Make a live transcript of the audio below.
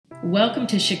Welcome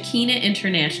to Shekinah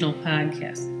International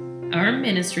Podcast. Our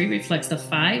ministry reflects the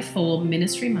five-fold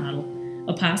ministry model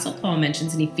Apostle Paul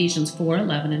mentions in Ephesians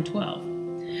 4:11 and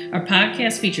 12. Our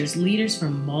podcast features leaders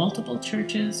from multiple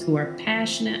churches who are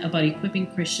passionate about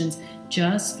equipping Christians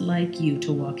just like you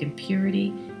to walk in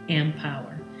purity and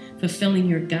power, fulfilling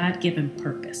your God-given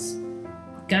purpose.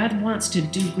 God wants to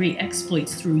do great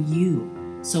exploits through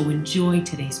you, so enjoy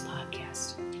today's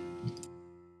podcast.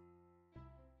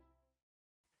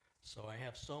 So I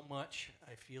have so much,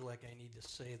 I feel like I need to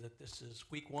say that this is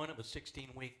week one of a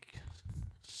 16-week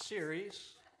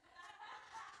series.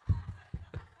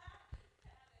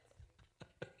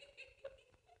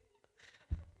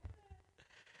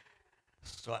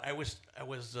 So I was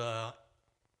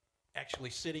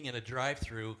actually sitting in a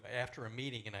drive-through after a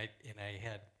meeting, and I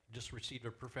had just received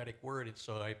a prophetic word, and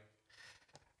so I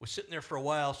was sitting there for a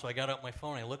while. So I got out my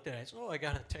phone, I looked at it, and I said, "Oh, I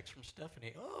got a text from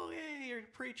Stephanie. Oh, hey, you're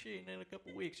preaching in a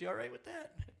couple weeks. You all right with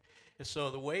that?" And so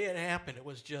the way it happened, it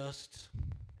was just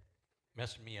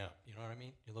messing me up. You know what I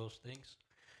mean? Those things.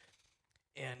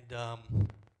 And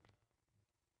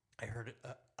I heard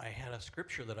I had a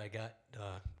scripture that I got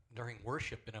during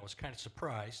worship, and I was kind of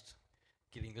surprised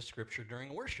getting the scripture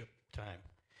during worship time.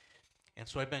 And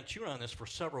so I've been chewing on this for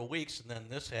several weeks, and then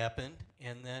this happened.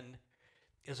 And then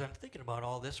as I'm thinking about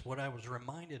all this, what I was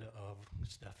reminded of,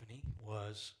 Stephanie,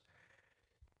 was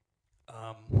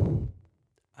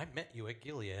I met you at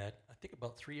Gilead, I think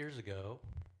about 3 years ago,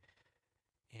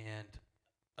 and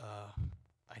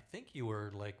I think you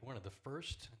were like one of the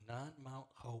first non-Mount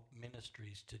Hope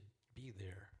ministries to be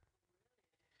there.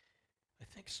 I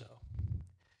think so.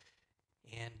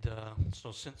 And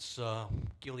so since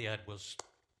Gilead was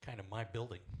kind of my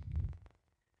building,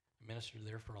 I ministered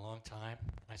there for a long time.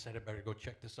 I said I better go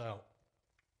check this out.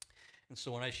 And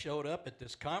so when I showed up at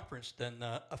this conference, then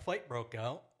a fight broke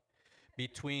out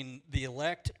between the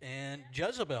elect and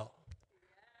Jezebel.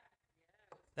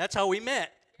 That's how we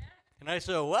met. And I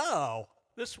said, wow,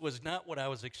 this was not what I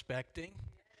was expecting.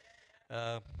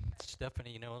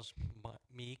 Stephanie, is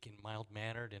meek and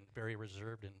mild-mannered and very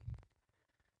reserved, and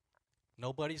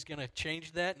nobody's going to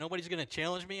change that? Nobody's going to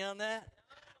challenge me on that?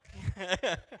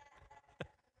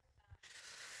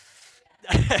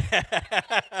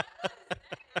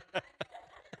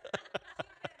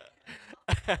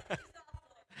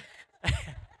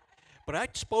 But I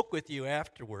spoke with you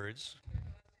afterwards.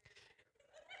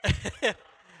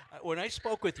 When I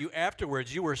spoke with you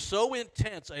afterwards, you were so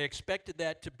intense, I expected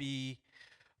that to be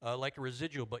like a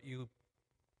residual, but you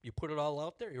put it all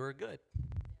out there. You were good.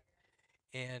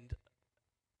 And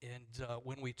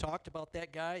when we talked about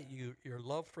that guy, your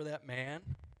love for that man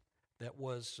that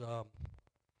was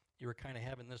you were kind of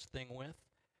having this thing with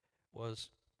was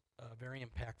very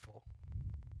impactful.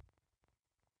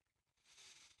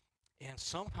 And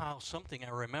somehow, I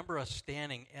remember us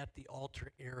standing at the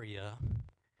altar area,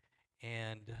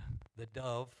 and the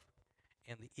dove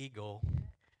and the eagle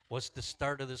was the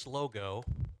start of this logo.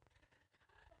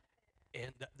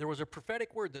 And there was a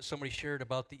prophetic word that somebody shared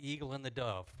about the eagle and the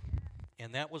dove.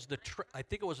 And that was I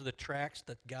think it was the tracks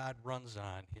that God runs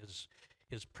on,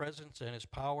 his presence and his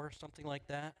power, something like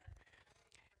that.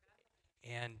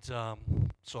 And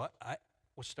so I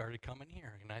started coming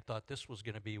here, and I thought this was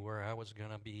going to be where I was going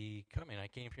to be coming. I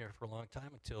came here for a long time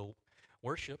until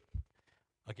worship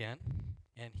again,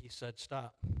 and he said,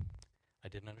 "Stop." I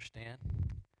didn't understand,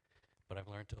 but I've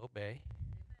learned to obey.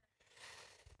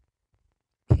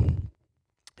 And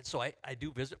so I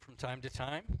do visit from time to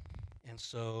time, and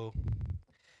so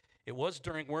it was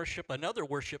during worship, another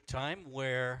worship time,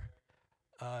 where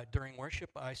during worship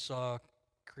I saw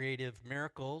creative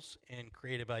miracles and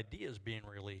creative ideas being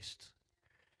released.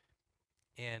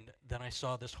 And then I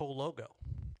saw this whole logo,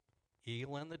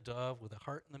 eagle and the dove with a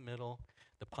heart in the middle.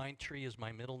 The pine tree is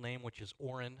my middle name, which is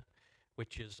Oren,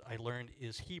 which is, I learned,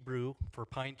 is Hebrew for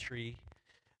pine tree,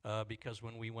 because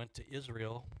when we went to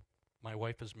Israel, my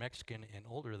wife is Mexican and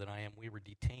older than I am. We were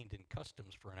detained in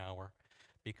customs for an hour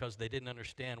because they didn't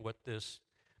understand what this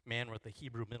man with the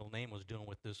Hebrew middle name was doing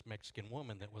with this Mexican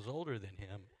woman that was older than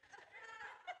him.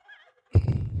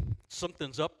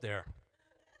 Something's up there.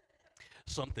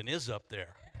 Something is up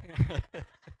there.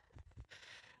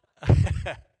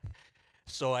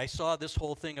 So I saw this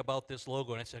whole thing about this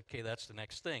logo, and I said, okay, that's the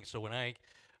next thing. So when I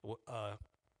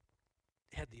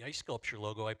had the ice sculpture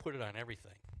logo, I put it on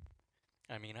everything.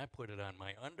 I mean, I put it on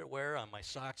my underwear, on my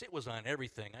socks. It was on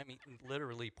everything. I mean,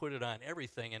 literally put it on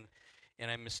everything. And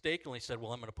I mistakenly said,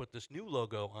 well, I'm going to put this new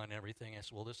logo on everything. I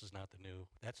said, well, this is not the new.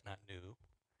 That's not new.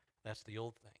 That's the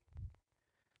old thing.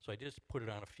 So I just put it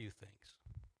on a few things.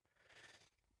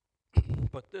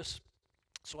 But this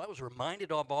So I was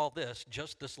reminded of all this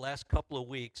just this last couple of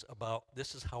weeks about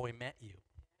this is how I met you.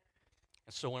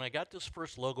 And so when I got this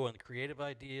first logo and creative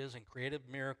ideas and creative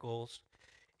miracles,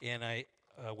 and I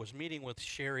was meeting with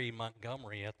Sherry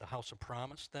Montgomery at the House of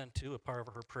Promise then too, a part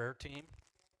of her prayer team.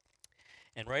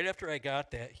 And right after I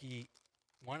got that, he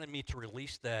wanted me to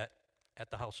release that at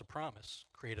the House of Promise,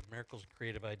 Creative Miracles and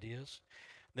Creative Ideas.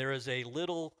 There is a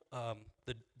little,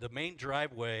 the main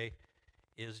driveway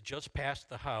is just past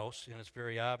the house, and it's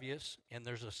very obvious. And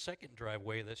there's a second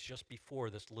driveway that's just before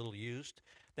this little used.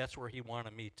 That's where he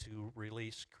wanted me to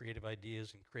release creative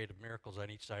ideas and creative miracles on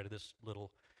each side of this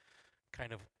little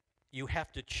kind of. You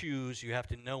have to choose, you have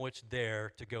to know it's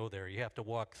there to go there. You have to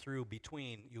walk through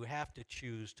between, you have to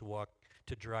choose to walk,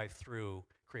 to drive through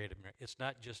creative miracles. It's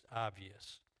not just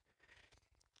obvious.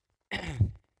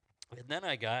 And then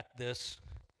I got this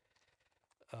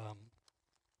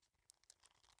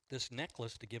this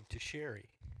necklace to give to Sherry.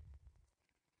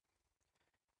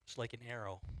 It's like an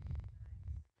arrow.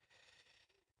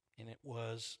 And it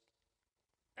was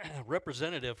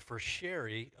representative for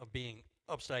Sherry of being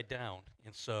upside down.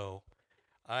 And so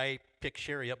I picked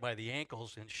Sherry up by the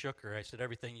ankles and shook her. I said,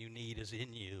 everything you need is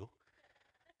in you.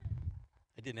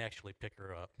 I didn't actually pick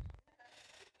her up.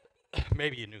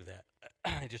 Maybe you knew that.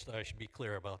 I just thought I should be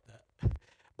clear about that.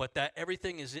 But that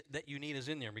everything that you need is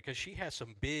in there because she has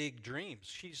some big dreams.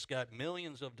 She's got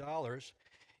millions of dollars.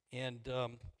 And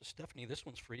Stephanie, this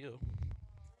one's for you.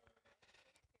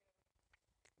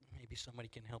 Maybe somebody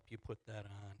can help you put that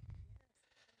on.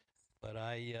 But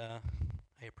I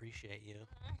appreciate you.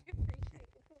 I appreciate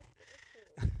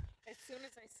it. As soon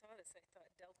as I saw this, I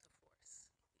thought Delta Force.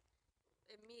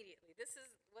 Immediately. This is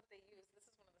what they use. This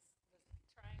is one of the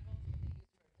triangles that they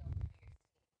use for Delta Force team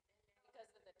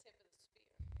because of the tip of the spear.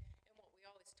 And what we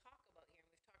always talk about here,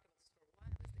 and we've talked about this for a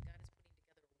while, is that God is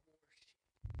putting together a warship.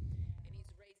 And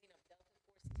He's raising up Delta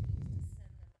Force teams to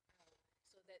send them out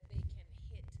so that they can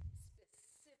hit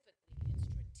specifically and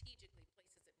strategically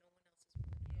places that no one else is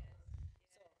working on.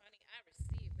 So, honey, I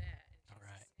received that. All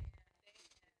right.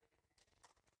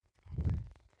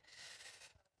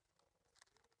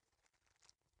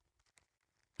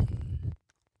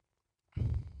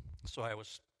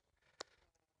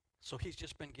 So he's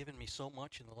just been giving me so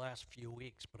much in the last few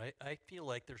weeks, but I feel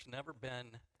like there's never been.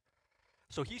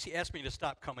 So he asked me to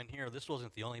stop coming here. This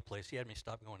wasn't the only place. He had me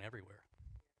stop going everywhere.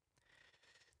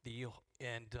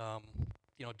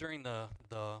 During the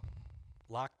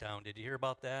lockdown, did you hear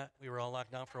about that? We were all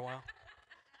locked down for a while.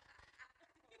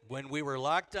 When we were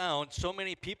locked down, so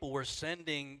many people were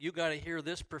sending, you got to hear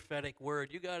this prophetic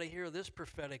word, you got to hear this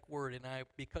prophetic word. And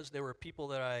because there were people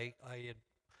that I had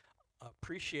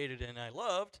appreciated and I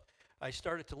loved, I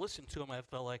started to listen to him. I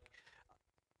felt like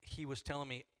he was telling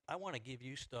me, I want to give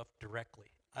you stuff directly.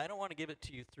 I don't want to give it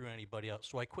to you through anybody else.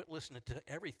 So I quit listening to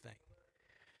everything.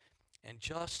 And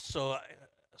just so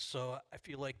I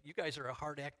feel like you guys are a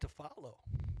hard act to follow.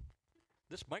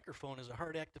 This microphone is a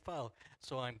hard act to follow,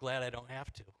 so I'm glad I don't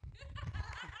have to.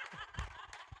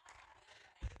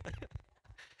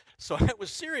 So I was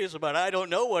serious about it. I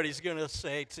don't know what he's going to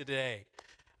say today.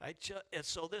 And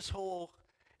so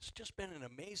it's just been an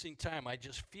amazing time. I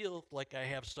just feel like I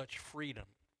have such freedom.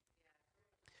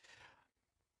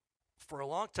 For a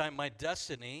long time, my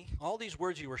destiny, all these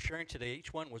words you were sharing today,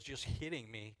 each one was just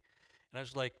hitting me. And I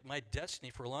was like, my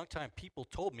destiny, for a long time, people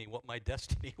told me what my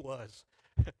destiny was.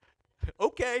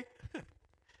 Okay. And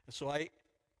so I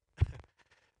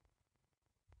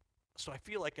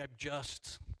feel like I'm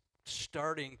just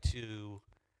starting to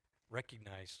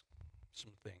recognize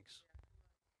some things.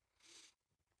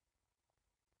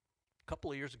 A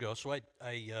couple of years ago, so I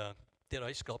did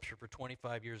ice sculpture for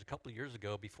 25 years. A couple of years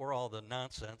ago, before all the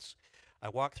nonsense, I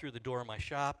walked through the door of my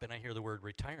shop and I hear the word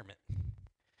retirement.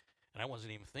 And I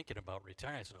wasn't even thinking about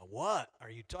retiring. I said, what are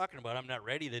you talking about? I'm not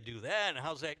ready to do that. And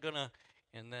how's that going to...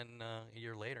 And then a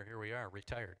year later, here we are,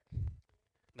 retired.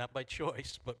 Not by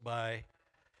choice, but by...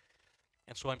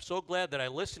 And so I'm so glad that I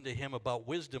listened to him about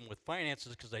wisdom with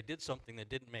finances because I did something that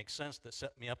didn't make sense that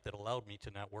set me up that allowed me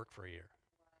to not work for a year.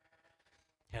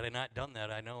 Had I not done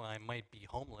that, I know I might be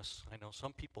homeless. I know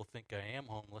some people think I am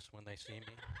homeless when they see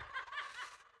me.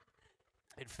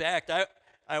 In fact,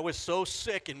 I was so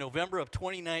sick in November of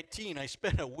 2019, I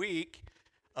spent a week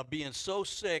of being so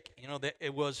sick, that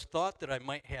it was thought that I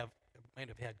might have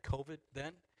had COVID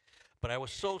then, but I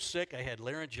was so sick, I had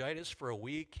laryngitis for a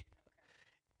week,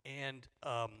 and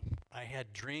I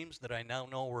had dreams that I now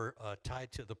know were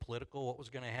tied to the political, what was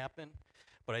going to happen,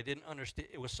 but I didn't understand.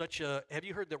 It was have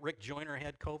you heard that Rick Joyner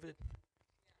had COVID?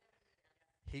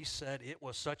 He said it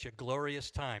was such a glorious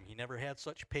time. He never had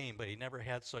such pain, but he never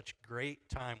had such great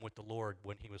time with the Lord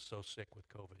when he was so sick with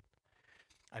COVID.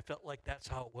 I felt like that's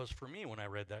how it was for me when I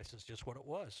read that. It's just what it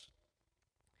was.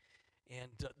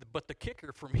 And but the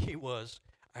kicker for me was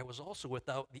I was also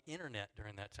without the internet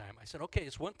during that time. I said, okay,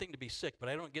 it's one thing to be sick, but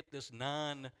I don't get this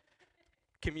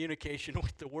non-communication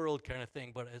with the world kind of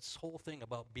thing. But it's whole thing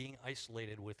about being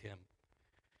isolated with Him.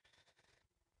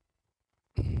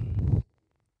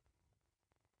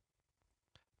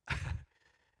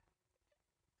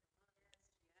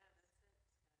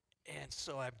 And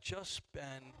so I've just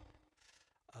been,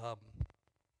 um,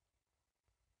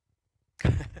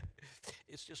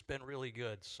 it's just been really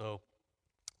good. So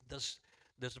this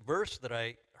this verse that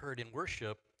I heard in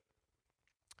worship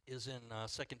is in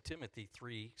 2 Timothy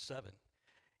 3:7,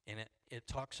 and it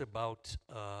talks about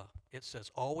it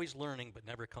says always learning but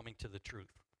never coming to the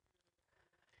truth.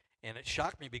 And it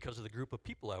shocked me because of the group of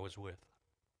people I was with.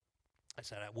 I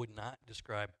said I would not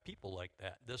describe people like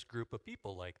that. This group of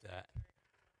people like that.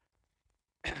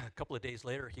 A couple of days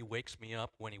later, he wakes me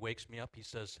up. When he wakes me up, he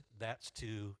says, "That's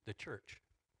to the church."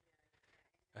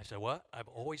 I said, "What?" I've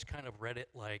always kind of read it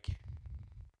like,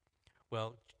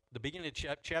 well, the beginning of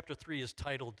chapter 3 is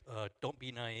titled, Don't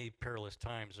Be Naive, Perilous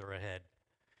Times Are Ahead.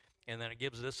 And then it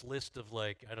gives this list of,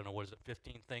 like, I don't know, what is it,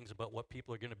 15 things about what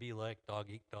people are going to be like: dog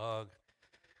eat dog,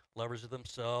 lovers of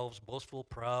themselves, boastful,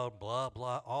 proud, blah,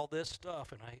 blah, all this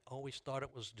stuff. And I always thought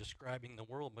it was describing the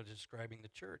world, but describing the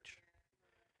church.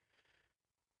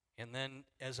 And then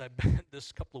as I've been,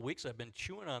 this couple of weeks, I've been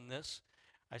chewing on this.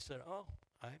 I said, oh,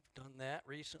 I've done that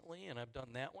recently, and I've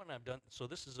done that one. So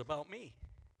this is about me.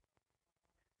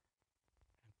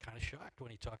 I'm kind of shocked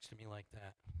when he talks to me like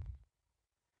that.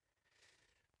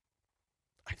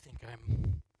 I think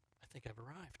I've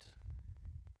arrived.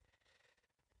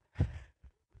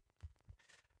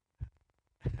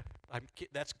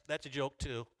 That's a joke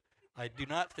too. I do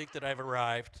not think that I've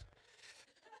arrived.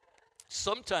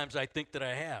 Sometimes I think that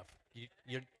I have.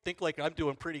 You think like I'm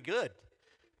doing pretty good.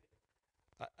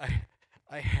 I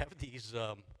have these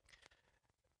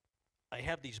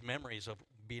memories of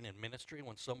being in ministry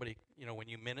when somebody, when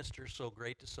you minister so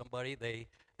great to somebody, they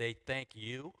thank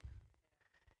you.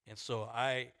 And so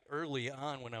early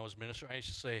on when I was ministering, I used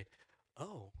to say,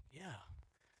 "Oh yeah,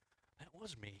 that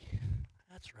was me.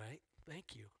 That's right.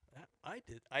 Thank you. I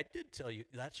did tell you.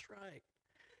 That's right."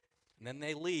 And then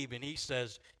they leave, and he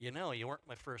says, "You weren't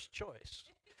my first choice."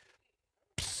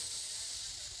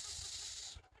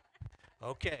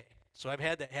 Okay, so I've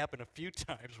had that happen a few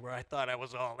times where I thought I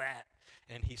was all that,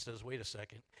 and he says, "Wait a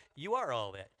second, you are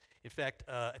all that." In fact,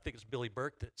 I think it's Billy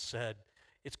Burke that said,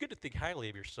 "It's good to think highly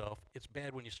of yourself. It's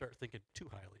bad when you start thinking too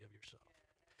highly of yourself."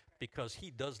 Because he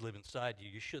does live inside you,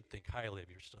 you should think highly of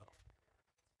yourself.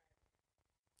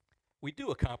 We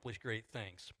do accomplish great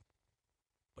things,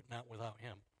 but not without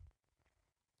him.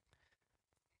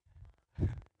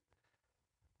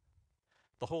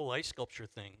 The whole ice sculpture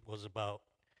thing was about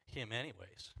him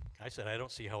anyways. I said, I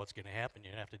don't see how it's going to happen.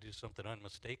 You're going to have to do something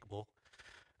unmistakable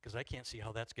because I can't see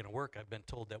how that's going to work. I've been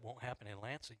told that won't happen in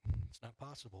Lansing. It's not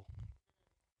possible.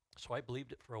 So I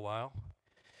believed it for a while.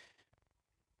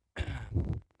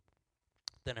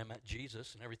 Then I met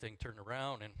Jesus and everything turned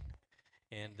around,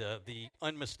 and the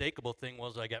unmistakable thing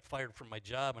was I got fired from my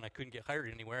job and I couldn't get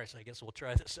hired anywhere. I said, I guess we'll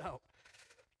try this out.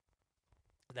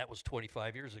 That was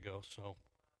 25 years ago, so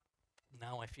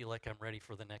now I feel like I'm ready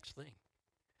for the next thing,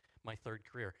 my third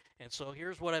career. And so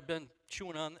here's what I've been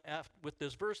chewing on with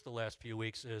this verse the last few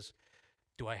weeks is,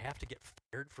 do I have to get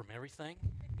fired from everything?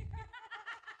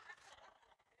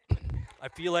 I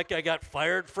feel like I got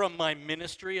fired from my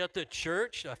ministry at the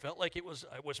church. I felt like it was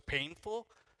painful.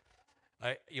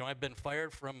 I've been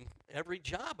fired from every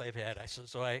job I've had.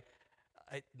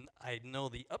 I know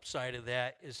the upside of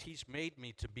that is he's made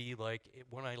me to be like,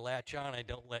 when I latch on, I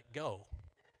don't let go.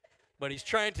 But he's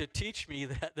trying to teach me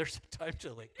that there's a time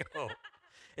to let go.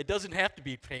 It doesn't have to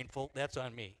be painful. That's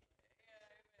on me.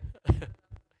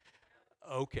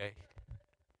 Okay.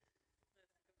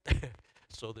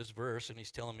 So this verse, and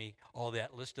he's telling me all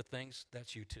that list of things,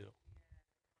 that's you too.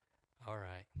 All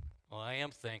right. Well, I am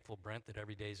thankful, Brent, that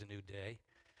every day is a new day,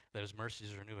 that his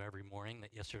mercies are new every morning,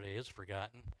 that yesterday is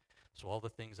forgotten. So all the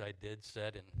things I did,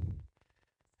 said,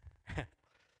 and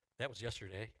that was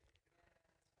yesterday.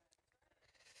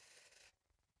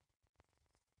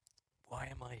 Why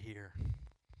am I here?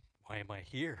 Why am I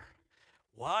here?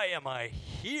 Why am I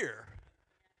here?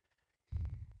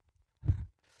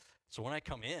 So when I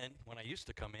used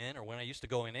to come in, or when I used to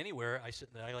go in anywhere, I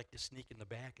like to sneak in the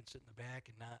back and sit in the back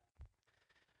and not.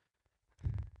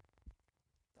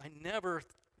 I never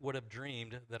would have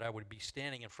dreamed that I would be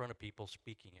standing in front of people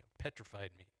speaking. It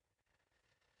petrified me.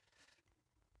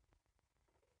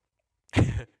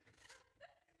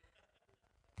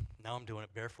 Now I'm doing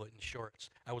it barefoot in shorts.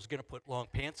 I was going to put long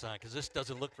pants on because this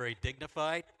doesn't look very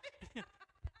dignified.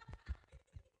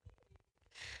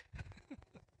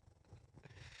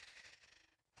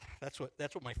 That's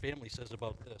what my family says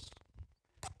about this.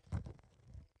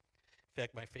 In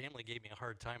fact, my family gave me a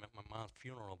hard time at my mom's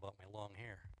funeral about my long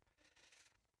hair.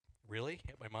 Really?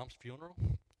 At my mom's funeral?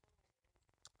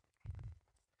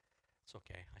 It's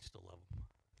okay. I still love them.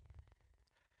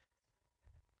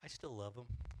 I still love him.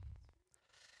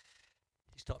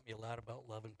 He's taught me a lot about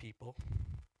loving people.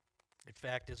 In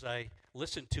fact, as I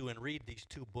listen to and read these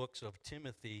two books of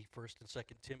Timothy, 1st and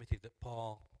 2nd Timothy, that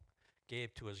Paul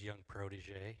gave to his young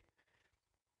protege,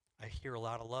 I hear a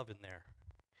lot of love in there.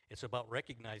 It's about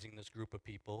recognizing this group of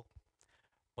people,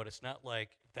 but it's not like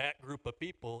that group of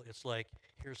people. It's like,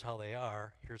 here's how they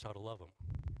are, here's how to love them.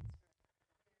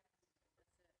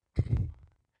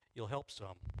 You'll help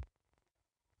some.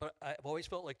 But I've always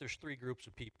felt like there's three groups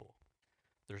of people.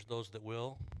 There's those that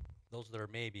will, those that are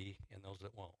maybe, and those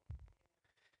that won't.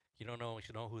 You don't always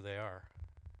know who they are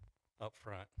up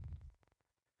front,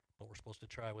 but we're supposed to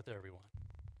try with everyone.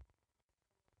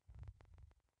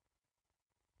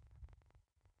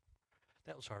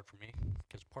 That was hard for me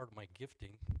because part of my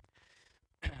gifting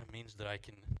means that I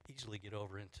can easily get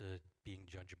over into being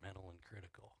judgmental and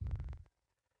critical.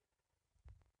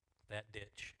 That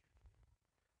ditch.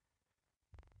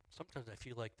 Sometimes I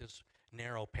feel like this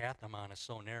narrow path I'm on is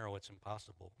so narrow it's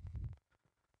impossible.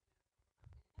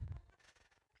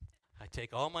 I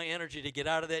take all my energy to get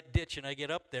out of that ditch, and I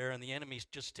get up there, and the enemy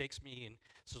just takes me and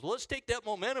says, let's take that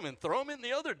momentum and throw him in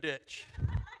the other ditch.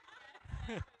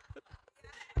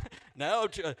 Now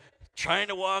trying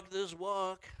to walk this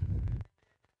walk.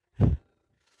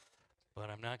 But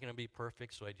I'm not going to be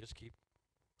perfect, so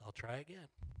I'll try again.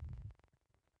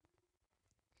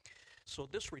 So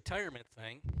this retirement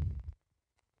thing,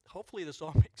 hopefully this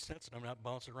all makes sense and I'm not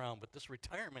bouncing around, but this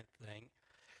retirement thing,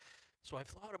 so I've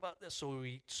thought about this. So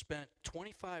we spent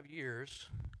 25 years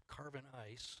carving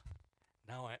ice.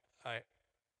 Now I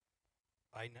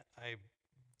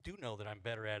do know that I'm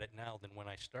better at it now than when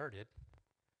I started,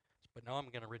 but now I'm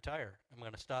going to retire. I'm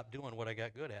going to stop doing what I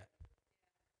got good at.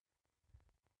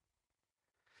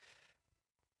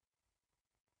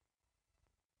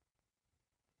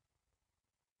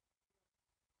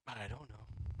 I don't know.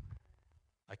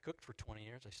 I cooked for 20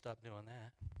 years. I stopped doing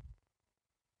that.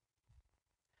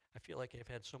 I feel like I've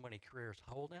had so many careers.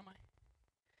 How old am I?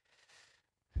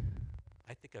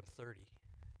 I think I'm 30.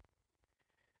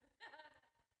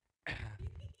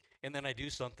 And then I do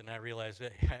something and I realize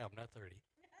that I'm not 30.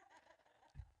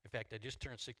 In fact, I just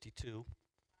turned 62.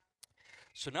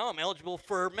 So now I'm eligible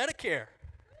for Medicare.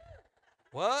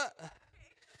 What?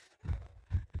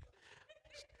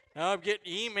 Now I'm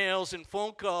getting emails and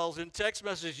phone calls and text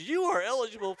messages. You are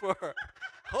eligible for.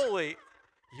 Holy,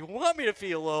 you want me to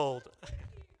feel old.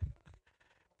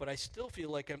 But I still feel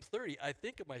like I'm 30. I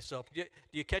think of myself. Do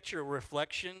you catch your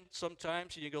reflection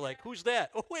sometimes and you go like, who's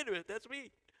that? Oh, wait a minute, that's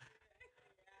me.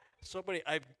 Somebody,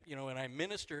 I've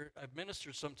ministered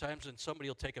sometimes, and somebody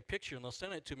will take a picture and they'll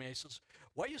send it to me. I says,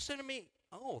 why are you sending me?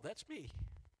 Oh, that's me.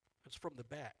 It's from the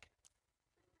back.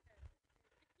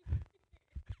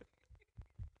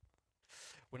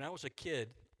 When I was a kid,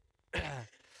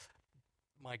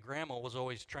 my grandma was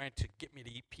always trying to get me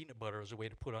to eat peanut butter as a way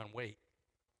to put on weight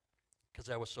because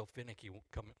I was so finicky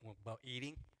about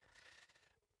eating.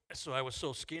 So I was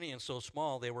so skinny and so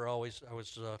small, I was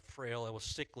frail, I was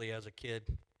sickly as a kid.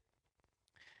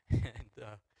 And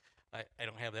I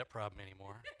don't have that problem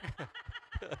anymore.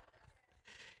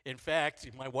 In fact,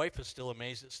 my wife is still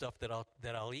amazed at stuff that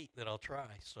I'll eat, that I'll try.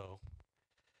 So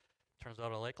turns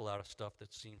out I like a lot of stuff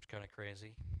that seems kind of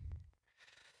crazy.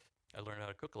 I learned how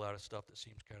to cook a lot of stuff that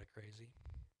seems kind of crazy.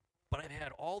 But I've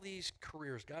had all these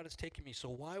careers. God has taken me. So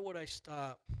why would I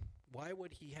stop? Why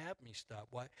would he have me stop?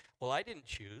 Why? Well, I didn't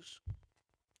choose.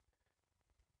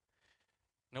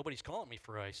 Nobody's calling me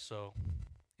for ice. So,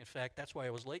 in fact, that's why I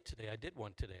was late today. I did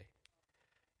one today.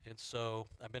 And so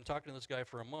I've been talking to this guy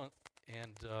for a month,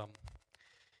 and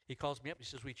he calls me up. He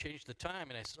says, we changed the time.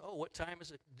 And I said, oh, what time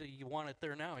is it? Do you want it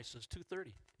there now? He says,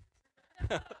 2:30.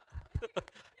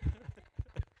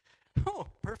 Oh,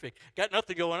 perfect. Got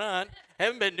nothing going on.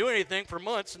 Haven't been doing anything for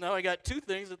months, and now I got two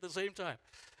things at the same time.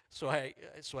 So I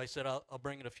said, I'll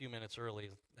bring it a few minutes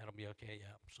early. That'll be okay,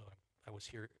 yeah. So I was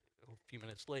here a few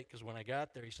minutes late because when I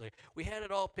got there, he said, we had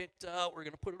it all picked out. We're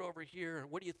going to put it over here.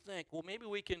 What do you think? Well, maybe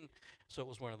we can. So it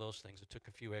was one of those things. It took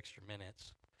a few extra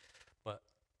minutes.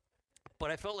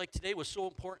 But I felt like today was so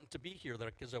important to be here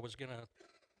because I was going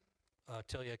to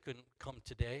tell you I couldn't come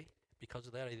today. Because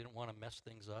of that, I didn't want to mess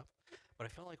things up. But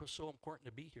I felt like it was so important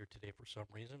to be here today for some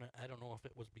reason. I don't know if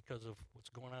it was because of what's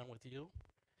going on with you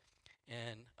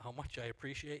and how much I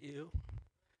appreciate you,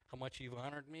 how much you've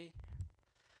honored me.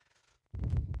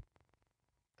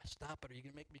 Stop it, or you're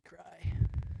going to make me cry.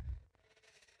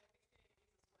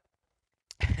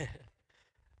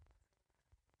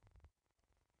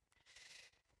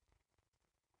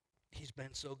 He's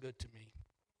been so good to me.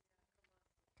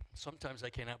 Sometimes I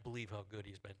cannot believe how good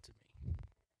he's been to me.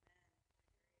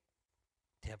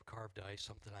 To have carved ice,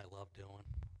 something I love doing.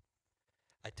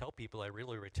 I tell people I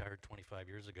really retired 25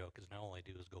 years ago because now all I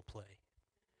do is go play.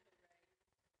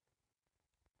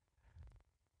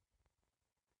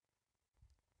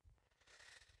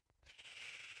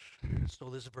 So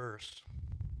this verse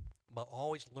about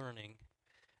always learning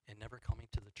and never coming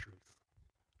to the truth.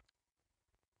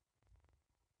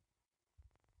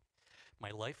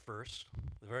 My life verse,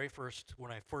 the very first,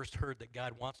 when I first heard that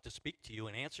God wants to speak to you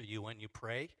and answer you when you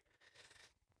pray,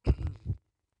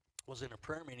 was in a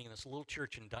prayer meeting in this little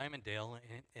church in Diamonddale,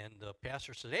 and the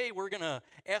pastor said, hey, we're going to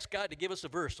ask God to give us a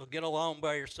verse, so get alone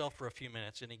by yourself for a few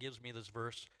minutes. And he gives me this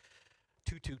verse,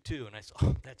 2:2:2, and I said,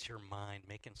 oh, that's your mind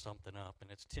making something up,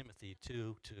 and it's Timothy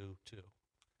 2:2:2.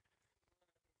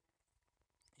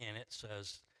 And it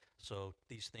says, so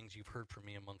these things you've heard from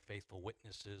me among faithful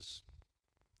witnesses,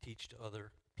 teach to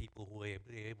other people who will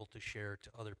be able to share to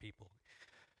other people.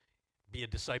 Be a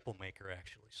disciple maker,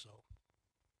 actually.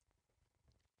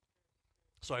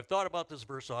 So I've thought about this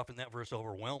verse often. That verse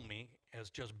overwhelmed me as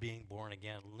just being born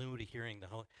again, new to hearing the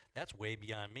Holy. That's way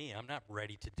beyond me. I'm not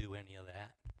ready to do any of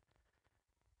that.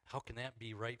 How can that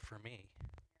be right for me?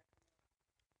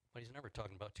 But he's never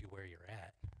talking about you where you're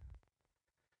at.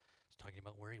 He's talking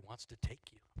about where he wants to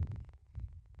take you.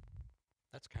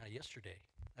 That's kind of yesterday.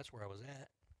 That's where I was at.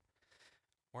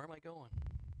 Where am I going?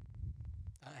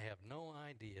 I have no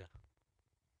idea.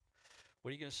 What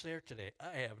are you going to say today?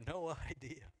 I have no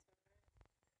idea.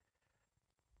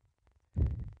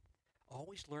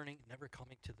 Always learning, never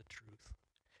coming to the truth.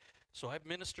 So I've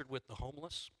ministered with the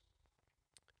homeless,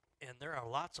 and there are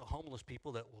lots of homeless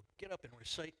people that will get up and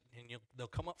recite, and they'll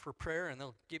come up for prayer, and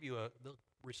they'll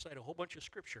recite a whole bunch of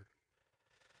scripture.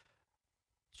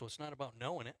 So it's not about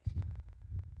knowing it.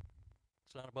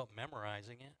 It's not about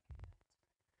memorizing it.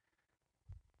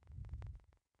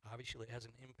 Obviously, it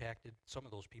hasn't impacted. Some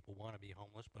of those people want to be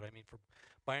homeless, but I mean,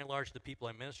 by and large, the people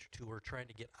I minister to are trying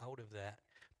to get out of that.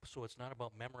 So it's not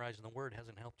about memorizing the word. It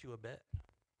hasn't helped you a bit.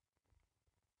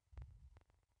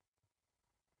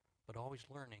 But always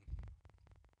learning.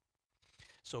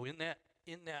 So in that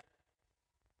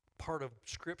part of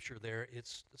Scripture there, it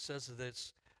says that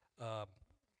it's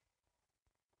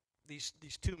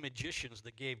these two magicians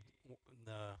that gave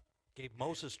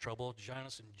Moses trouble,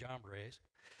 Jannes and Jambres.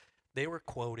 They were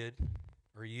quoted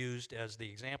or used as the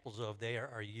examples of they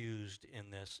are used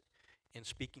in this in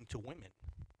speaking to women.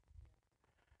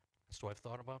 So I've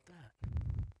thought about that.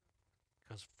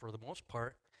 Because for the most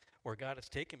part, where God has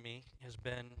taken me has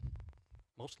been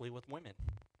mostly with women.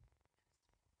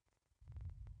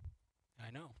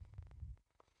 I know.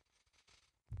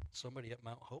 Somebody at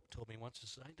Mount Hope told me once,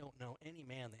 said, I don't know any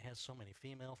man that has so many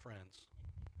female friends.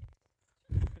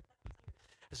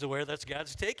 So where that's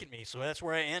God's taken me. So that's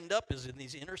where I end up is in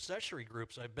these intercessory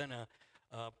groups. I've been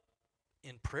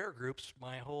in prayer groups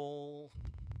my whole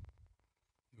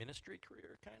ministry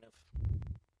career, kind of.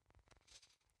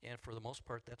 And for the most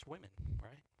part, that's women,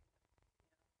 right?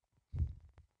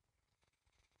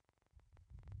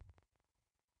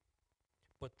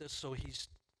 But so he's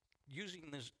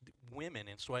using this women,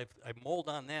 and so I mold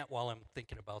on that while I'm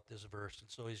thinking about this verse. And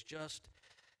so he's just,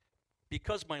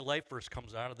 because my life verse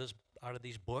comes out of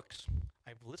these books,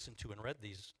 I've listened to and read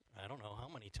these I don't know how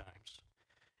many times.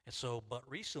 And so, but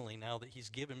recently, now that he's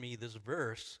given me this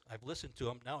verse, I've listened to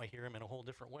him. Now I hear him in a whole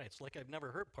different way. It's like I've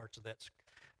never heard parts of that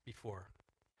before.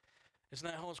 Isn't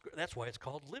that how that's why it's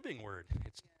called Living Word.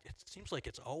 It seems like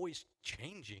it's always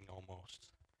changing almost.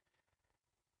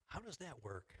 How does that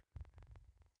work?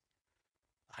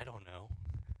 I don't know.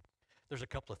 There's a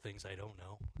couple of things I don't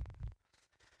know.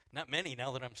 Not many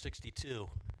now that I'm 62.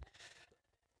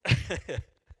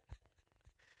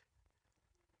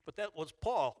 But that was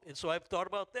Paul. And so I've thought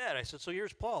about that. I said, so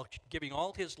here's Paul giving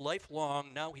all his life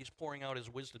long. Now he's pouring out his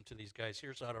wisdom to these guys.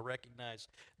 Here's how to recognize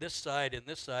this side and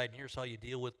this side, and here's how you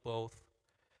deal with both.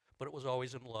 But it was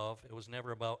always in love. It was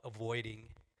never about avoiding.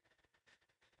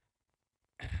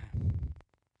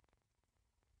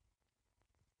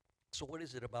 So what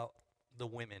is it about the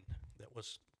women that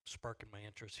was sparking my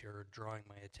interest here or drawing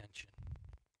my attention?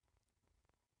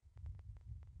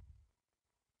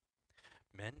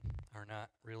 Men are not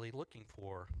really looking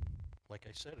for like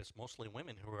I said, it's mostly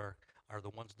women who are the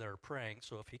ones that are praying.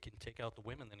 So if he can take out the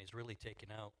women, then he's really taken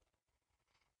out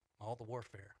all the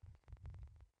warfare.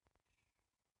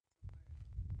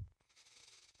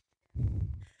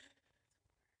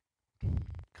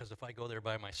 Because if I go there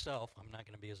by myself, I'm not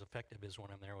going to be as effective as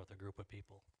when I'm there with a group of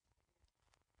people.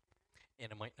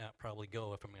 And it might not probably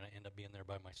go if I'm going to end up being there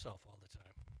by myself all the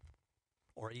time.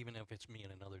 Or even if it's me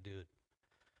and another dude.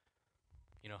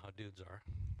 You know how dudes are.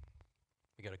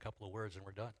 We got a couple of words and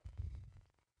we're done.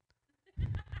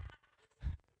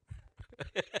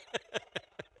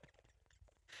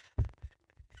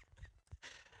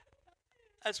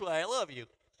 That's why I love you.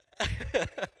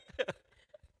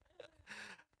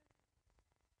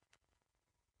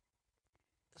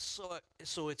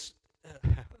 So it's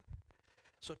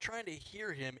so trying to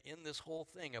hear him in this whole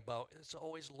thing about it's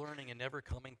always learning and never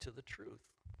coming to the truth.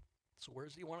 So where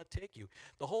does he want to take you?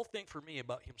 The whole thing for me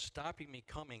about him stopping me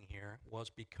coming here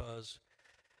was because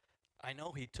I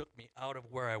know he took me out of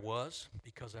where I was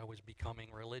because I was becoming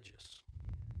religious.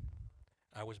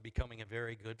 I was becoming a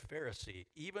very good Pharisee.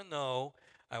 Even though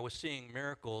I was seeing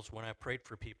miracles when I prayed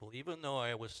for people, even though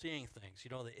I was seeing things,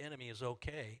 the enemy is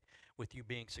okay with you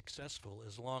being successful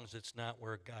as long as it's not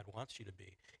where God wants you to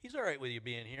be. He's all right with you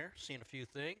being here, seeing a few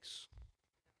things.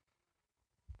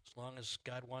 As long as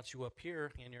God wants you up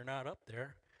here and you're not up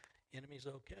there, enemy's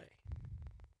okay.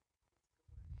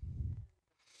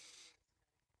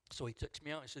 So he takes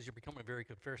me out and he says, you're becoming a very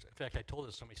good Pharisee. In fact, I told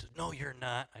this to somebody, he says, no, you're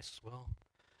not. I said, well,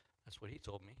 that's what he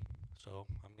told me. So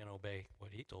I'm going to obey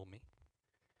what he told me.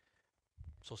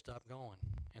 So stop going.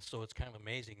 And so it's kind of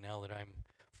amazing now that I'm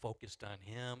focused on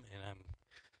him and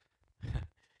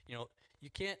I'm, you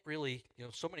can't really,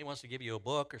 somebody wants to give you a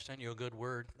book or send you a good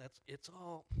word. It's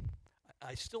all,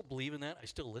 I still believe in that. I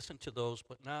still listen to those,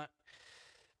 but not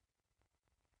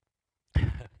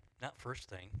first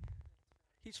thing.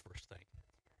 He's first thing.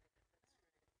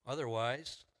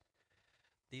 Otherwise,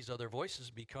 these other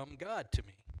voices become God to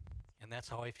me. And that's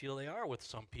how I feel they are with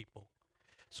some people.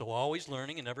 So always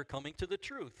learning and never coming to the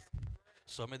truth.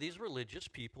 Some of these religious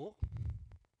people,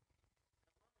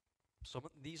 some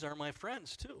of these are my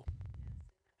friends too.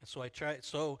 And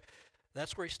so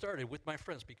that's where I started with my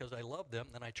friends because I love them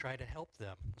and I try to help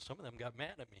them. Some of them got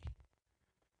mad at me.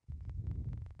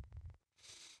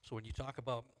 So when you talk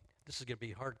about this is going to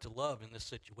be hard to love in this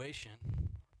situation,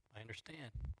 I understand.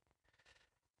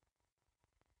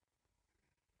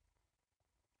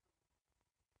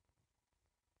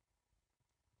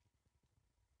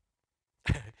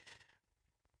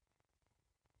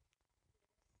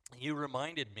 You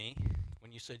reminded me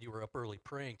when you said you were up early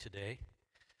praying today.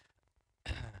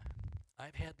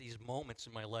 I've had these moments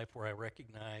in my life where I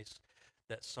recognize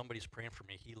that somebody's praying for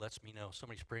me. He lets me know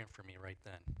somebody's praying for me right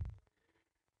then.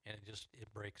 And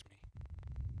it breaks me.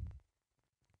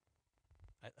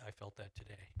 I felt that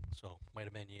today. So might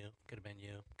have been you, could have been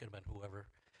you, could have been whoever.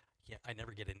 Yeah, I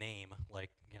never get a name like,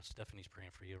 Stephanie's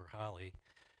praying for you or Holly.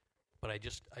 But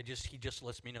he just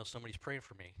lets me know somebody's praying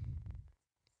for me.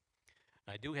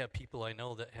 I do have people I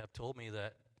know that have told me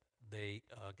that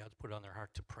God's put it on their heart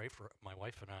to pray for my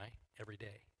wife and I every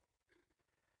day.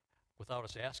 Without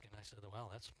us asking, I said,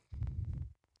 well,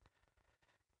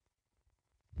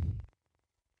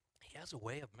 he has a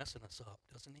way of messing us up,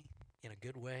 doesn't he? In a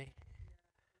good way.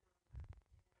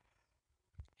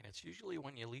 And it's usually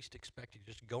when you least expect it,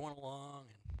 just going along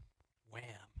and wham,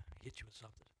 hit you with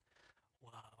something.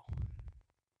 Wow.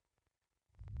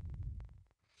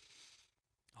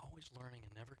 Always learning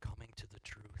and never coming to the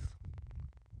truth.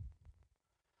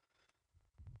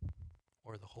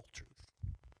 Or the whole truth.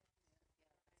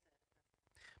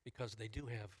 Because they do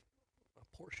have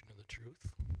a portion of the truth.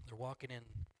 They're walking in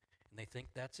and they think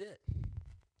that's it.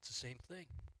 It's the same thing.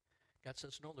 God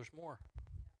says, no, there's more.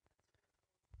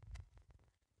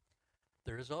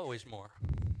 There is always more.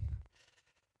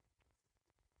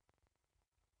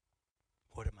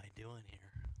 What am I doing here?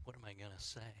 What am I going to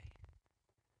say?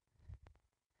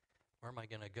 Where am I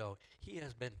going to go? He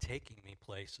has been taking me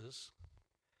places.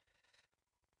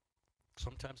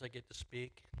 Sometimes I get to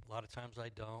speak. A lot of times I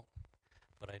don't.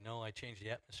 But I know I change the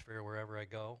atmosphere wherever I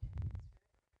go.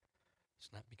 It's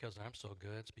not because I'm so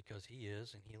good. It's because he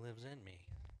is and he lives in me.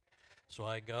 So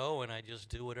I go and I just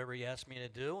do whatever he asks me to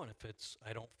do. And if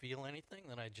I don't feel anything,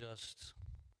 then I just,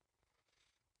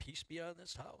 peace be out of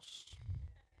this house.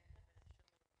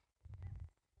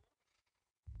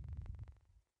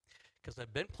 Because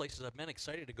I've been places, I've been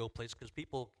excited to go places because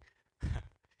people,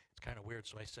 it's kind of weird.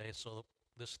 So I say, so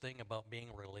this thing about being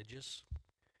religious,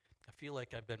 I feel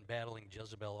like I've been battling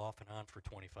Jezebel off and on for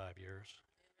 25 years.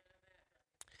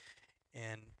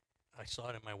 And I saw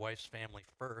it in my wife's family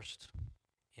first.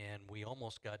 and we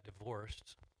almost got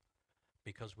divorced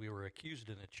because we were accused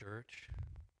in the church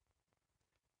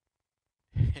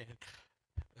and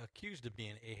accused of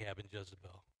being Ahab and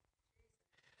Jezebel.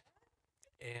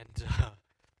 And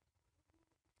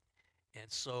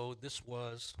so this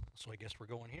was, so I guess we're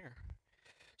going here.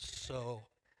 So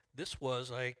this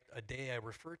was a day I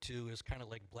refer to as kind of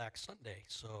like Black Sunday.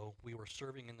 So we were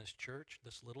serving in this church,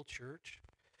 this little church.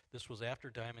 This was after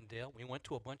Diamonddale. We went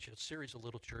to a series of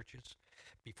little churches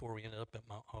before we ended up at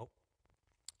Mount Hope.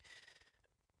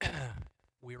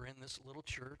 We were in this little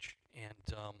church,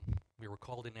 and we were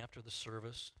called in after the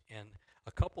service. And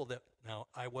a couple that, now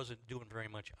I wasn't doing very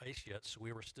much ice yet, so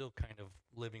we were still kind of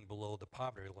living below the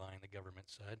poverty line, the government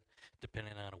said,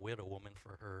 depending on a widow woman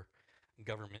for her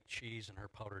government cheese and her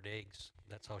powdered eggs.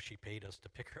 That's how she paid us to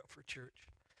pick her up for church.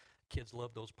 Kids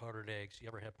love those powdered eggs. You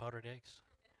ever had powdered eggs?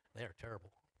 They're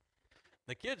terrible.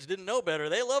 The kids didn't know better.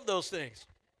 They love those things.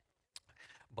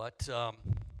 But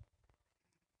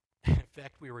in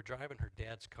fact, we were driving her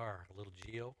dad's car, a little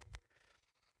Geo,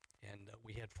 and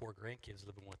we had 4 grandkids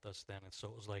living with us then, and so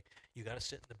it was like, you got to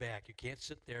sit in the back. You can't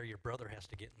sit there. Your brother has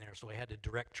to get in there. So I had to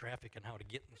direct traffic on how to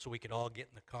get in so we could all get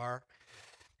in the car.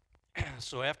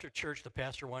 So after church, the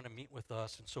pastor wanted to meet with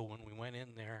us, and so when we went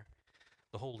in there,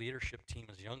 the whole leadership team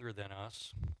is younger than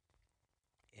us,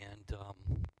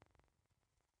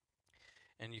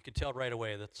 and you could tell right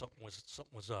away that something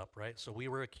was up, right? So we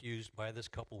were accused by this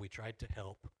couple. We tried to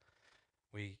help.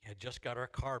 We had just got our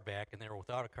car back, and they were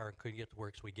without a car and couldn't get to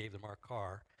work, so we gave them our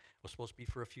car. It was supposed to be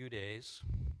for a few days.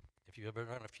 If you've ever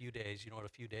done a few days, you know what a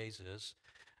few days is.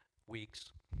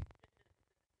 Weeks.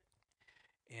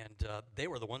 And they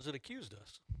were the ones that accused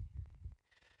us.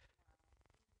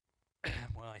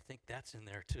 Well, I think that's in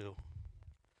there too.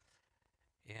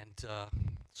 And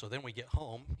so then we get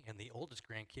home, and the oldest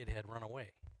grandkid had run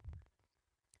away.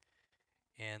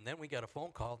 And then we got a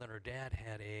phone call that her dad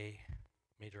had a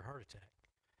major heart attack.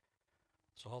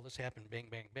 So all this happened, bang,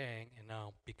 bang, bang, and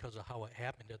now because of how it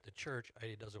happened at the church,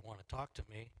 Heidi doesn't want to talk to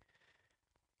me.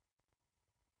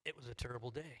 It was a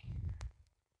terrible day.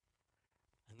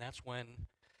 And that's when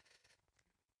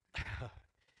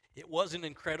it was an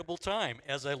incredible time.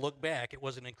 As I look back, it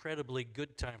was an incredibly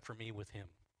good time for me with him.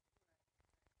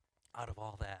 Out of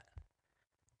all that.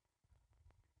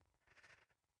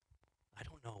 I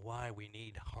don't know why we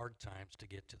need hard times to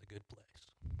get to the good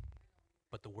place.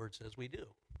 But the Word says we do.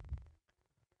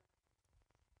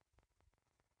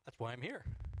 That's why I'm here.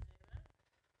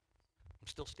 I'm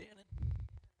still standing.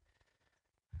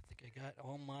 I think I got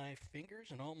all my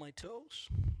fingers and all my toes,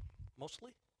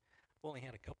 mostly. I've only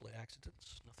had a couple of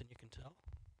accidents, nothing you can tell.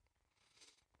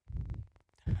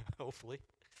 Hopefully.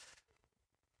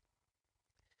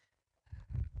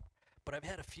 But I've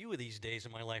had a few of these days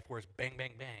in my life where it's bang,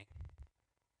 bang, bang.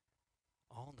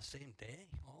 All in the same day,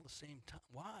 all the same time.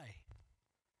 Why?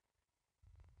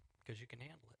 Because you can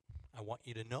handle it. I want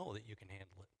you to know that you can handle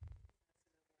it.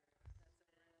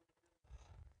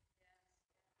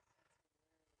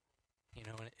 You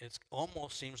know, and it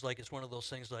almost seems like it's one of those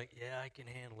things like, yeah, I can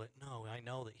handle it. No, I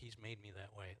know that He's made me that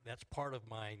way. That's part of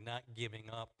my not giving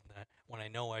up. That when I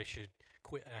know I should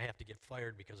quit, I have to get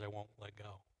fired because I won't let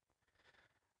go.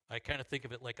 I kind of think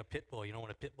of it like a pit bull. You know,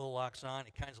 when a pit bull locks on,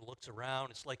 it kind of looks around.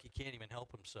 It's like he can't even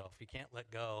help himself. He can't let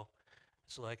go.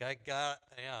 It's like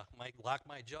lock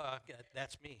my jaw.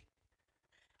 That's me.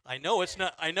 I know it's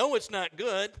not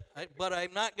good, but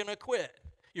I'm not going to quit.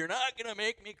 You're not going to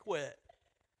make me quit.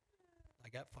 I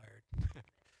got fired.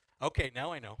 Okay,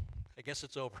 now I know. I guess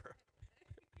it's over.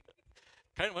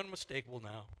 Kind of unmistakable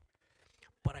now.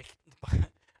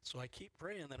 So I keep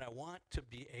praying that I want to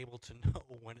be able to know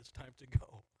when it's time to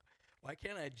go. Why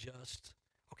can't I just,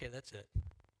 okay, that's it.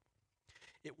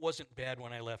 It wasn't bad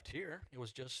when I left here. It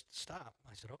was just stop.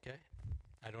 I said, okay,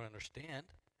 I don't understand.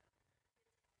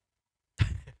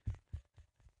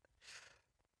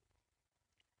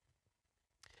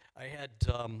 I had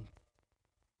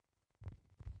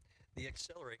the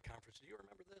Accelerate conference. Do you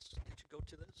remember this? Did you go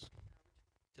to this?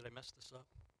 Did I mess this up?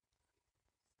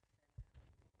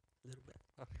 A little bit.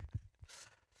 Okay.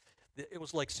 It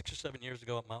was like 6 or 7 years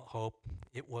ago at Mount Hope.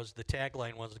 The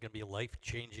tagline was going to be a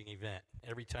life-changing event.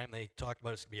 Every time they talked about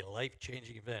it, it's going to be a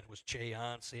life-changing event. It was Che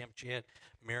Han, Sam Chant,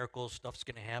 miracles, stuff's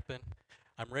going to happen.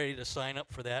 I'm ready to sign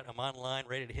up for that. I'm online,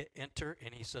 ready to hit enter,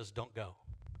 and he says, don't go.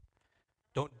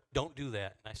 Don't do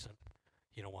that. And I said,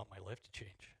 you don't want my life to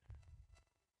change.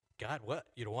 God, what?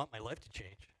 You don't want my life to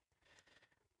change?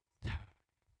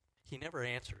 He never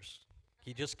answers.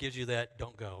 He just gives you that,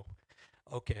 don't go.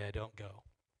 Okay, I don't go.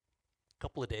 A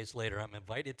couple of days later, I'm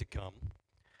invited to come,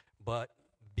 but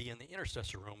be in the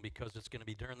intercessor room because it's going to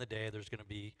be during the day. There's going to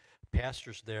be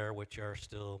pastors there, which are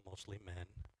still mostly men.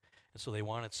 And so they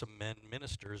wanted some men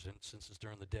ministers, and since it's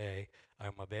during the day,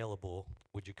 I'm available.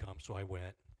 Would you come? So I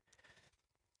went.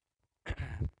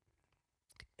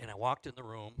 And I walked in the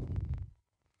room.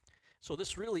 So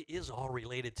this really is all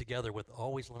related together with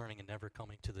always learning and never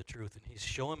coming to the truth. And he's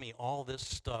showing me all this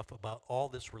stuff about all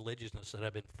this religiousness that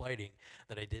I've been fighting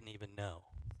that I didn't even know.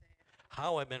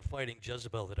 How I've been fighting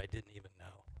Jezebel that I didn't even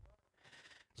know.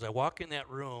 As I walk in that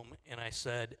room and I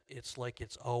said, it's like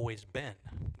it's always been.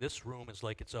 This room is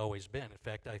like it's always been. In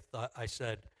fact, I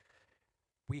said,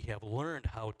 we have learned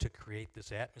how to create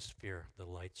this atmosphere. The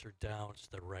lights are down, it's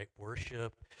the right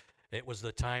worship. It was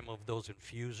the time of those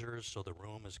infusers, so the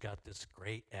room has got this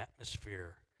great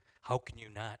atmosphere. How can you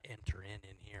not enter in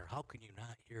here? How can you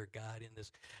not hear God in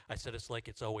this? I said, it's like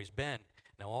it's always been.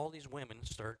 Now, all these women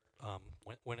start,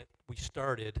 we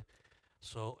started,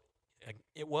 so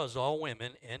it was all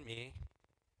women and me,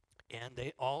 and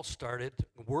they all started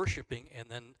worshiping, and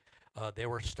then they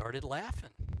started laughing.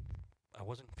 I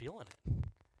wasn't feeling it.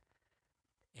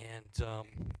 And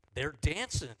they're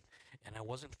dancing. And I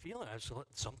wasn't feeling it. I said,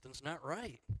 something's not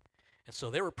right. And so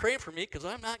they were praying for me because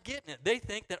I'm not getting it. They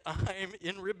think that I'm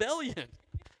in rebellion.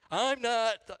 I'm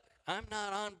not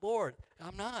on board.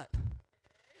 I'm not.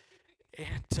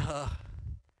 And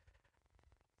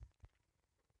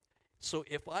so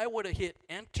if I would have hit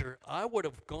enter, I would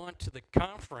have gone to the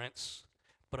conference,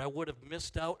 but I would have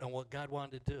missed out on what God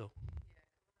wanted to do.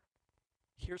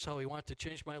 Here's how he wanted to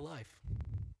change my life.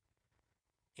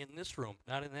 In this room,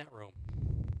 not in that room.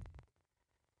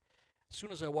 As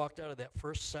soon as I walked out of that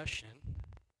first session,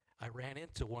 I ran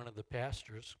into one of the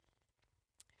pastors,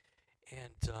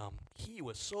 and he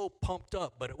was so pumped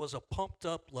up, but it was a pumped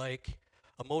up like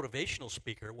a motivational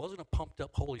speaker. It wasn't a pumped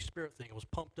up Holy Spirit thing. It was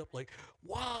pumped up like,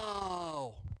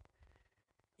 wow.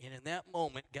 And in that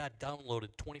moment, God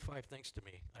downloaded 25 things to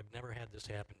me. I've never had this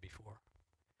happen before.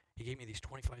 He gave me these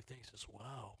 25 things. I said,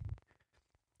 wow.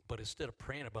 But instead of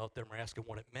praying about them or asking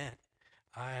what it meant,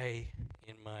 I,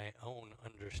 in my own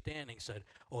understanding, said,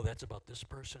 oh, that's about this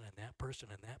person and that person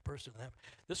and that person and that.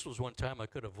 This was one time I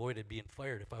could have avoided being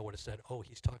fired if I would have said, oh,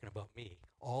 he's talking about me.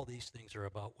 All these things are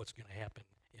about what's going to happen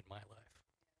in my life.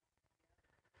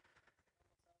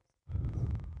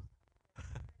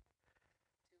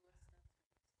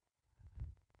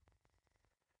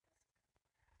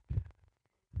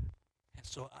 And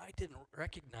so I didn't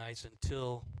recognize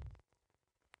until,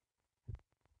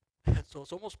 so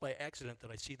it's almost by accident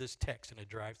that I see this text in a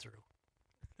drive-thru.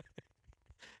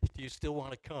 Do you still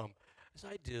want to come? I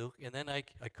said, I do. And then I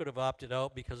could have opted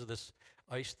out because of this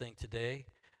ICE thing today.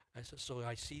 I said, so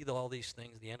I see all these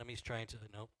things. The enemy's trying to,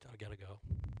 nope, I got to go.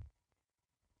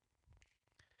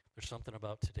 There's something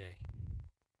about today.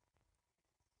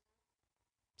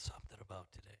 Something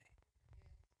about today.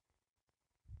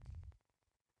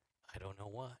 I don't know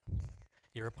what.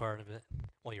 You're a part of it.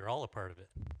 Well, you're all a part of it.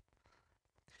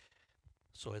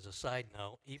 So as a side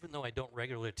note, even though I don't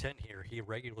regularly attend here, he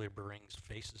regularly brings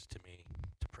faces to me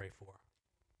to pray for.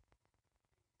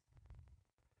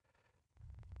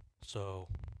 So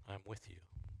I'm with you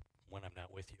when I'm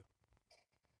not with you.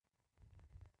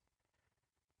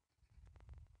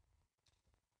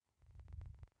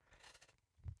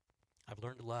 I've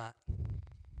learned a lot.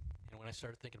 And when I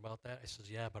started thinking about that, I says,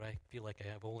 yeah, but I feel like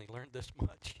I have only learned this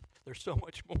much. There's so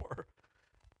much more.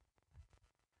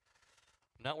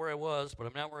 I'm not where I was, but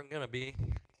I'm not where I'm going to be.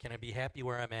 Can I be happy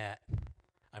where I'm at?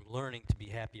 I'm learning to be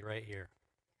happy right here.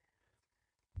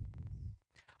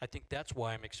 I think that's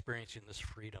why I'm experiencing this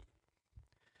freedom.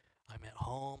 I'm at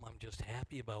home. I'm just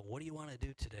happy about, what do you want to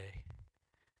do today?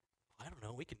 I don't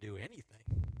know. We can do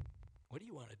anything. What do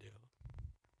you want to do?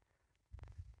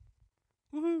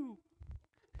 Woohoo!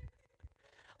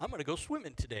 I'm going to go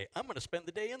swimming today. I'm going to spend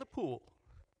the day in the pool.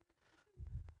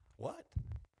 What?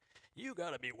 You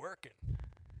got to be working.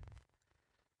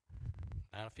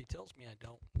 Not if he tells me I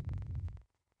don't.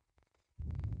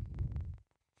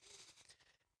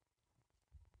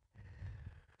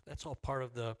 That's all part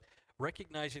of the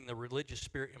recognizing the religious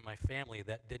spirit in my family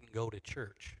that didn't go to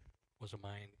church was a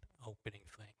mind-opening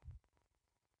thing.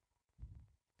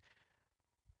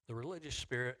 The religious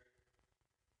spirit,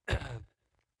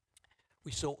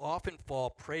 we so often fall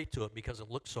prey to it because it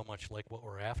looks so much like what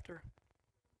we're after.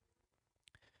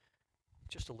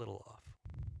 Just a little off.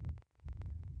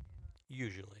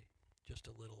 Usually, just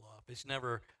a little off. It's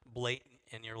never blatant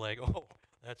and you're like, oh,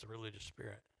 that's a religious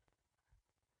spirit.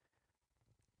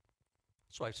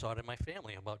 So I saw it in my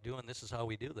family about doing this is how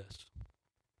we do this.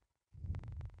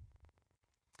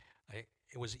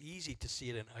 It was easy to see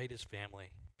it in Ida's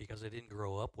family because I didn't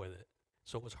grow up with it.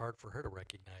 So it was hard for her to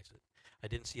recognize it. I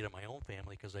didn't see it in my own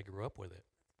family because I grew up with it.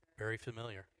 Very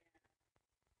familiar.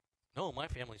 No, my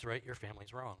family's right, your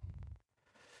family's wrong.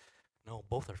 No,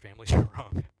 both our families are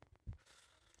wrong.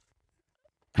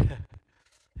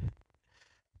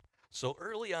 So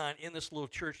early on in this little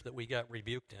church that we got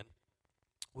rebuked in,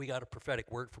 we got a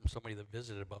prophetic word from somebody that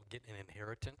visited about getting an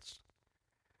inheritance.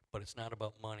 But it's not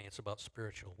about money, it's about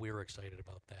spiritual. We were excited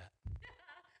about that.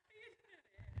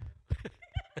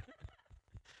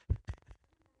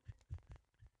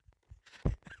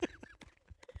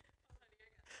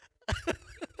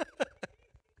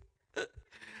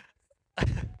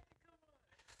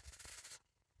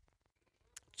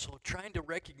 So trying to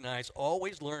recognize,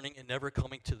 always learning and never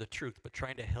coming to the truth, but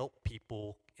trying to help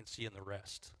people and seeing the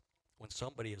rest. When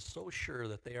somebody is so sure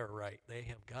that they are right, they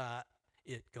have got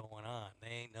it going on.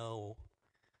 They know.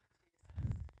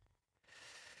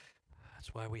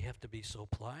 That's why we have to be so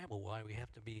pliable, why we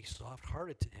have to be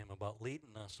soft-hearted to him about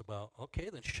leading us about, okay,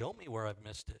 then show me where I've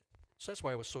missed it. So that's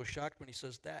why I was so shocked when he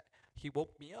says that. He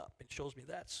woke me up and shows me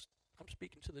I'm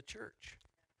speaking to the church.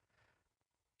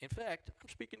 In fact, I'm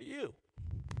speaking to you.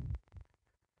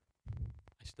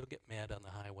 I still get mad on the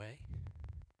highway.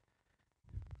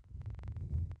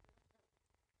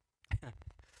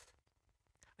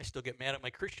 I still get mad at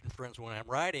my Christian friends when I'm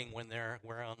riding when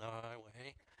we're on the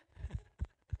highway.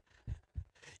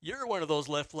 You're one of those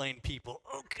left lane people.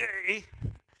 Okay.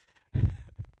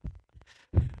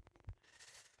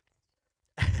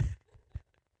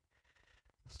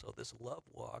 So this love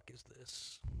walk is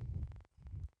this.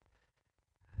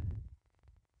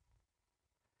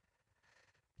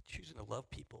 Choosing to love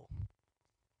people.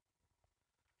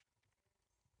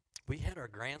 We had our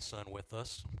grandson with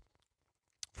us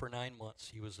for 9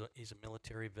 months. He's a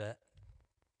military vet,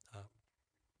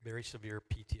 very severe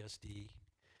PTSD.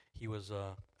 He was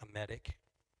a medic,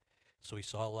 so he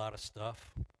saw a lot of stuff.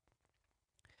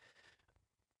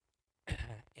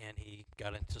 And he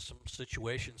got into some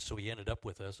situations, so he ended up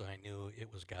with us. I knew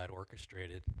it was God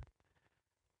orchestrated.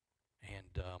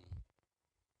 And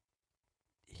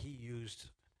he used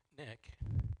Nick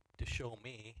to show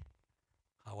me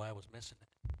how I was missing it.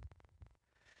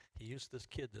 He used this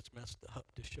kid that's messed up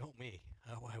to show me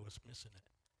how I was missing it.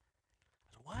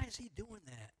 I said, why is he doing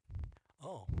that?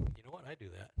 Oh, you know what? I do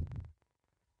that.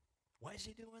 Why is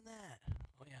he doing that?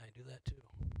 Oh, yeah, I do that too.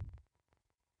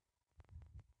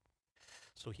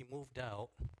 So he moved out.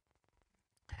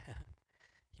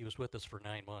 He was with us for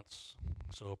 9 months.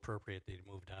 So appropriate that he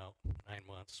moved out. 9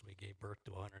 months. We gave birth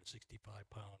to a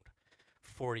 165-pound,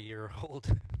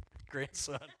 40-year-old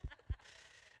grandson.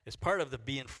 As part of the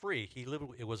being free,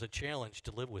 it was a challenge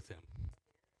to live with him.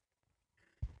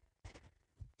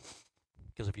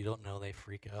 Because if you don't know, they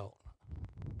freak out.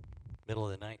 Middle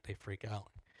of the night, they freak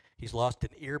out. He's lost an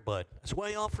earbud. That's why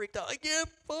y'all freaked out. I can't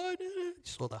find it.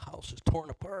 So the house is torn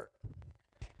apart.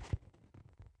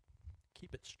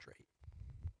 Keep it straight.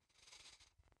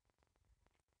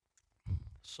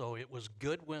 So it was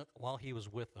good while he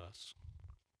was with us.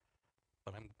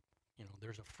 But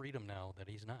there's a freedom now that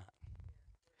he's not.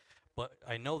 But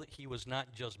I know that he was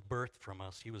not just birthed from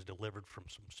us. He was delivered from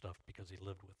some stuff because he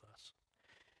lived with us.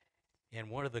 And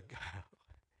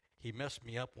he messed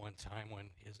me up one time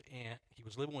when he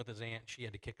was living with his aunt. She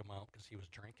had to kick him out because he was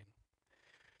drinking.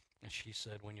 And she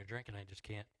said, when you're drinking, I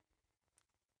can't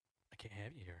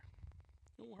have you here.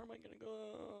 Oh, where am I going to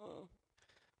go?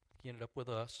 He ended up with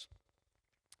us.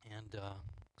 And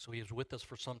so he was with us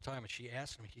for some time. And she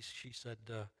asked him, she said,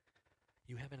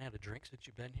 you haven't had a drink since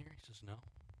you've been here? He says, no.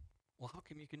 Well, how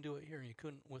come you can do it here and you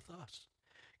couldn't with us?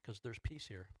 Because there's peace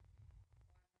here.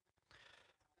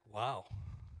 Wow.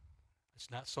 It's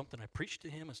not something I preach to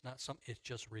him. It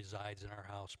just resides in our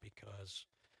house because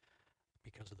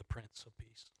of the Prince of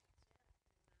Peace.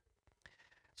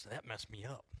 So that messed me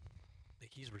up. That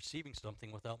he's receiving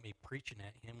something without me preaching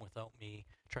at him, without me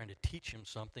trying to teach him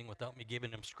something, without me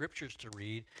giving him scriptures to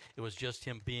read. It was just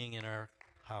him being in our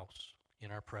house,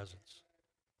 in our presence.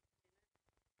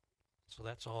 So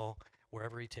that's all.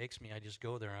 Wherever he takes me, I just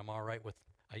go there. I'm all right with.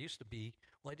 I used to be,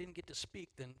 well, I didn't get to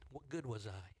speak, then what good was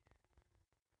I?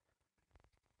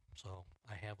 So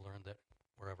I have learned that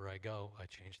wherever I go, I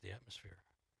change the atmosphere.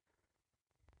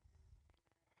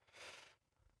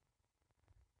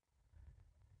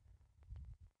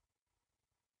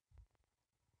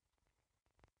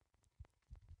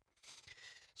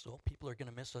 So people are going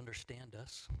to misunderstand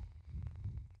us.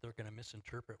 They're going to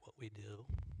misinterpret what we do.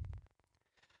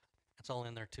 That's all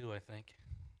in there too, I think.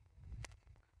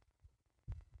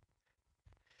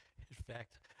 In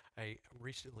fact, I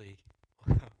recently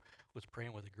was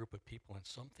praying with a group of people, and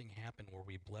something happened where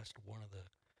we blessed one of the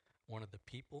one of the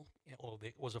people.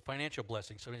 It was a financial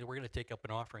blessing. So we're going to take up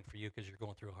an offering for you because you're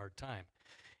going through a hard time.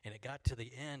 And it got to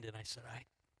the end, and I said, I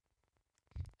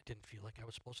didn't feel like I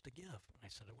was supposed to give. And I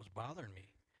said, it was bothering me.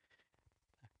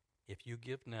 If you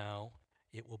give now,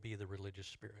 it will be the religious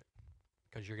spirit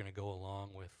because you're going to go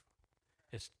along with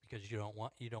it's because you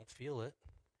don't feel it.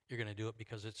 You're going to do it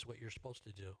because it's what you're supposed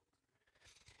to do.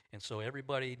 And so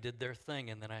everybody did their thing,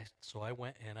 and then I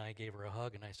went and I gave her a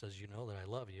hug, and I says, you know that I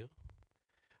love you,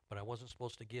 but I wasn't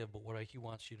supposed to give, but what he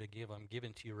wants you to give, I'm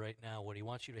giving to you right now. What he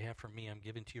wants you to have from me, I'm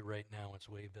giving to you right now. It's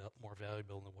way more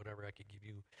valuable than whatever I could give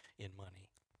you in money.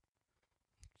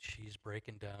 She's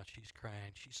breaking down. She's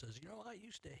crying. She says, you know, I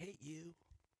used to hate you.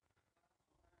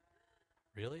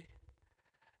 Really?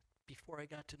 Before I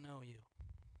got to know you.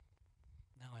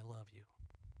 Now I love you.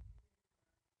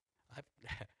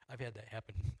 I've had that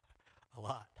happen a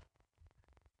lot.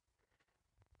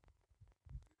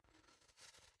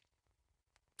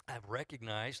 I've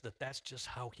recognized that that's just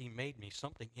how he made me.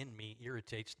 Something in me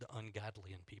irritates the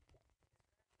ungodly in people.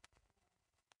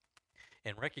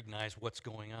 And recognize what's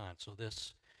going on. So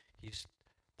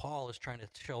Paul is trying to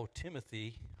show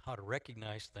Timothy how to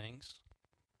recognize things.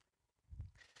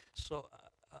 So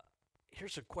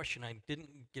here's a question I didn't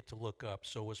get to look up.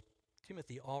 So was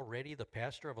Timothy already the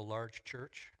pastor of a large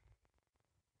church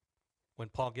when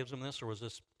Paul gives him this, or was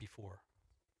this before?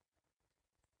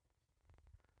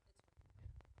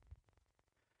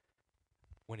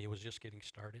 When he was just getting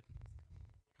started?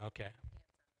 Okay.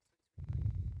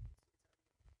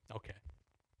 Okay.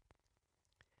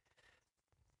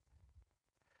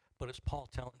 But it's Paul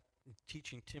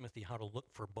teaching Timothy how to look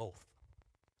for both.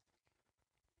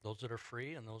 Those that are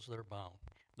free and those that are bound.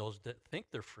 Those that think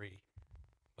they're free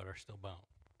but are still bound.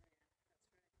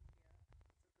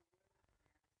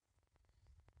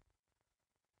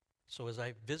 So as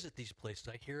I visit these places,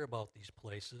 I hear about these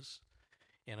places,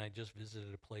 and I just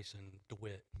visited a place in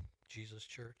DeWitt, Jesus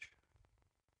Church.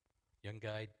 Young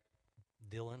guy,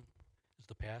 Dylan, is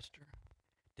the pastor.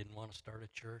 Didn't want to start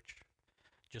a church.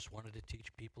 Just wanted to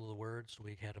teach people the word, so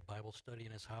we had a Bible study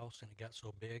in his house, and it got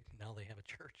so big, now they have a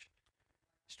church.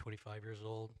 He's 25 years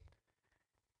old.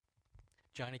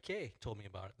 Johnny K told me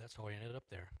about it. That's how I ended up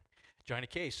there. Johnny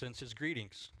K sends his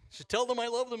greetings. He said, tell them I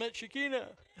love them at Shekinah.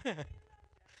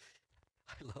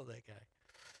 I love that guy.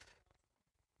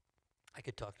 I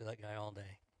could talk to that guy all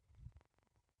day.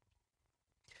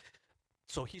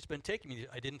 So he's been taking me.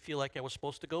 I didn't feel like I was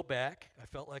supposed to go back. I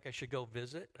felt like I should go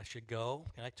visit. I should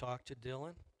go. And I talked to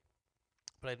Dylan.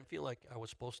 But I didn't feel like I was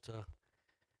supposed to.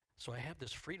 So I have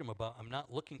this freedom about I'm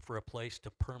not looking for a place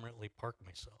to permanently park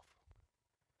myself.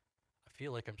 I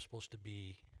feel like I'm supposed to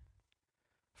be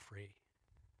free.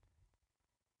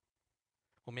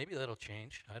 Well, maybe that'll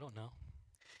change. I don't know.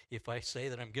 If I say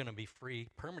that I'm going to be free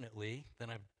permanently, then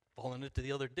I've fallen into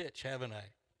the other ditch, haven't I?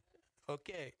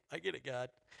 Okay, I get it, God.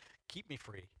 Keep me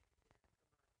free.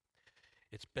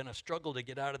 It's been a struggle to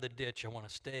get out of the ditch. I want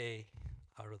to stay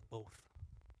out of both.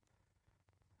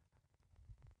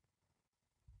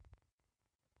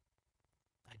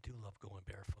 I do love going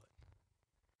barefoot.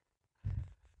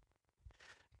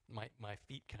 My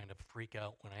feet kind of freak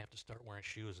out when I have to start wearing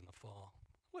shoes in the fall.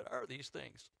 What are these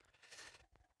things?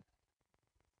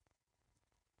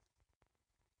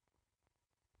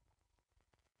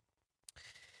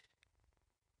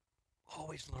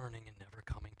 Always learning and never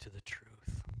coming to the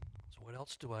truth. So what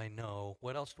else do I know?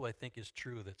 What else do I think is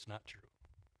true that's not true?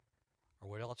 Or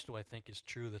what else do I think is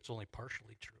true that's only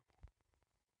partially true?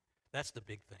 That's the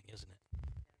big thing, isn't it?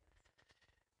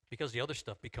 Because the other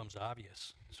stuff becomes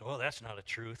obvious. So, oh, that's not a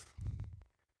truth.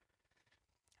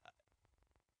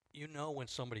 You know when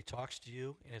somebody talks to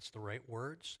you and it's the right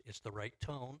words, it's the right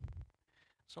tone,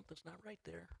 something's not right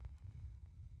there.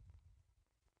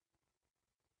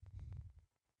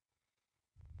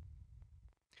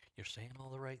 You're saying all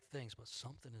the right things, but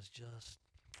something is just...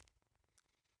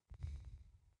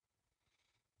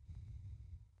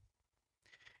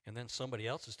 And then somebody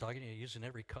else is talking to you using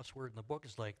every cuss word in the book.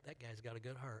 Is like, that guy's got a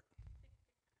good heart.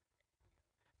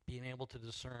 Being able to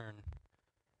discern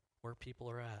where people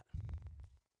are at.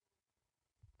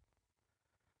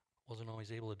 Wasn't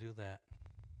always able to do that.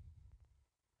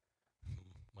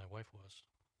 My wife was.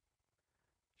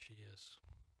 She is.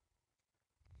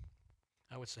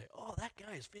 I would say, oh, that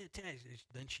guy is fantastic.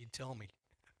 Then she'd tell me,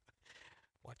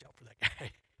 watch out for that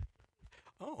guy.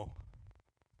 Oh.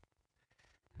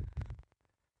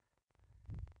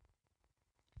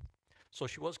 So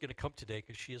she was going to come today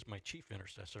because she is my chief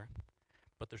intercessor,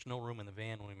 but there's no room in the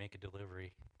van when we make a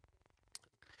delivery.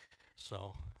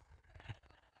 So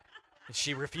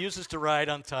she refuses to ride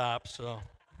on top, so.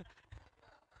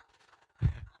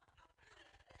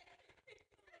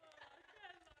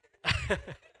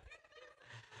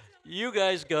 You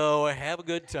guys go. Have a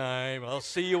good time. I'll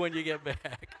see you when you get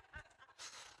back.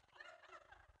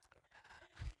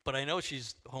 But I know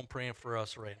she's home praying for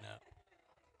us right now.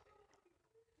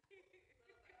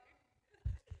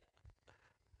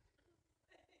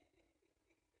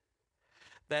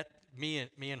 That me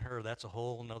and her, that's a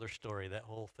whole nother story. That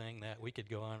whole thing that we could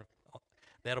go on.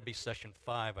 That'll be session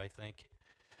 5, I think.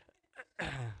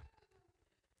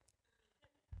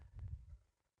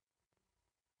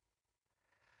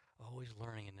 Always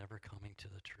learning and never coming to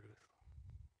the truth.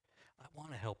 I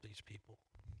want to help these people.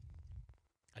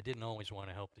 I didn't always want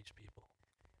to help these people.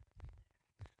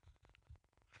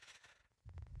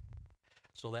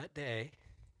 So that day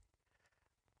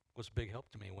was a big help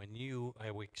to me.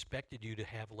 I expected you to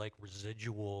have like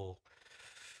residual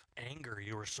anger.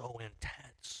 You were so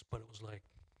intense, but it was like,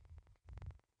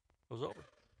 it was over.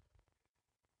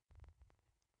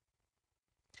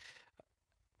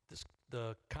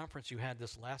 The conference you had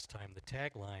this last time, the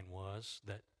tagline was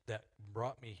that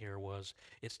brought me here was,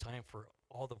 it's time for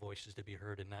all the voices to be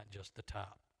heard and not just the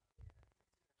top.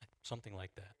 Something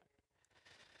like that.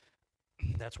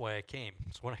 That's why I came.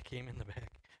 So when I came in the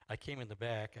back,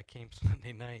 I came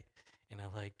Sunday night, and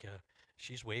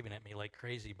she's waving at me like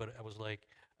crazy, but I was like,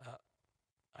 uh,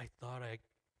 I thought I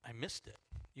missed it.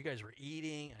 You guys were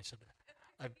eating. I said,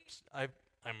 I've, I've,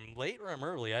 I'm late or I'm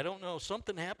early. I don't know.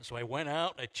 Something happened. So I went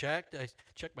out. I checked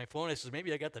my phone. I says,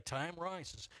 maybe I got the time wrong. He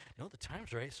says, no, the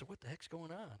time's right. I said, what the heck's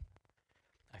going on?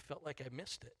 I felt like I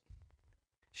missed it.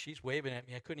 She's waving at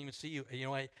me. I couldn't even see you. You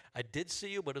know, I did see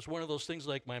you, but it's one of those things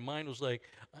like my mind was like,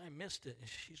 I missed it. And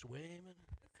she's waving.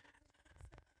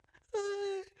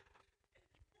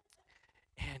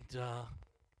 And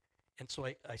and so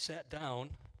I sat down,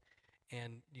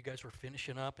 and you guys were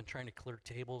finishing up and trying to clear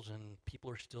tables, and people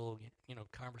are still,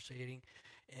 conversating.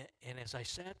 And as I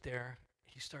sat there,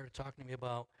 he started talking to me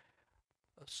about,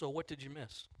 so what did you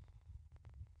miss?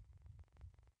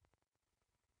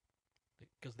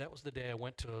 Because that was the day I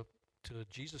went to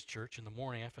Jesus Church in the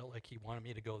morning. I felt like he wanted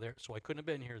me to go there, so I couldn't have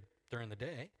been here during the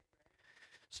day.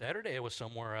 Saturday I was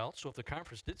somewhere else. So if the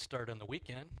conference did start on the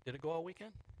weekend, did it go all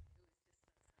weekend?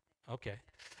 Okay.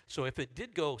 So if it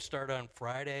did go start on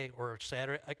Friday or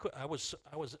Saturday, I was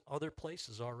other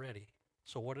places already.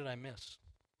 So what did I miss?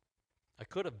 I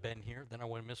could have been here, then I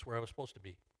would have missed where I was supposed to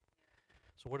be.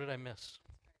 So what did I miss?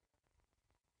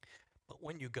 But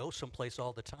when you go someplace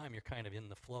all the time, you're kind of in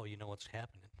the flow, you know what's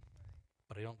happening.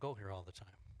 But I don't go here all the time.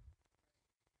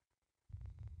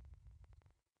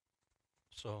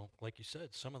 So, like you said,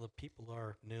 some of the people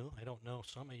are new. I don't know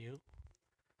some of you.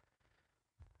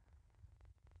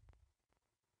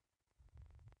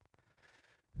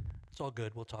 It's all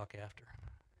good. We'll talk after.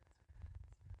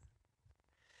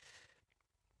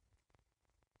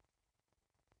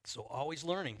 So, always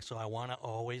learning. So, I want to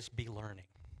always be learning.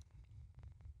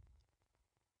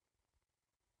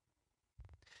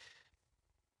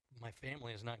 My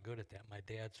family is not good at that. My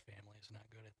dad's family is not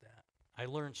good at that. I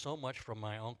learned so much from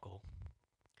my uncle.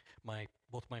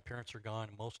 Both my parents are gone.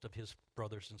 Most of his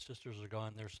brothers and sisters are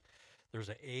gone. There's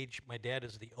an age. My dad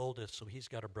is the oldest, so he's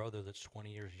got a brother that's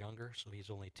 20 years younger, so he's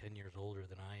only 10 years older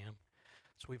than I am.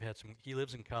 So we've had some. He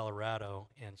lives in Colorado,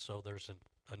 and so there's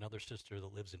another sister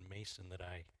that lives in Mason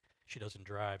she doesn't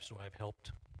drive, so I've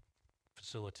helped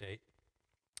facilitate.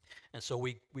 And so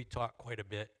we talk quite a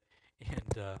bit,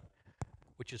 and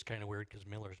which is kind of weird because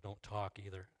Millers don't talk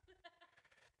either.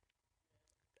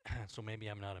 So maybe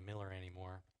I'm not a Miller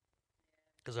anymore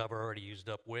because I've already used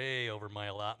up way over my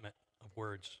allotment of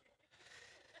words.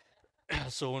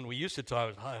 So when we used to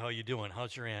talk, hi, how you doing?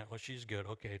 How's your aunt? Well, she's good.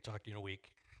 Okay, talk to you in a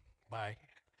week. Bye.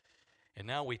 And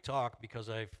now we talk because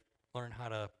I've learned how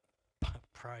to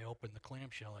pry open the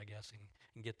clamshell, I guess,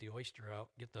 and get the oyster out,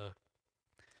 get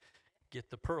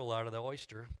the pearl out of the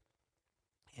oyster.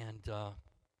 And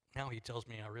now he tells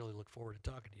me, I really look forward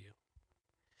to talking to you.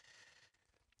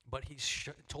 But he's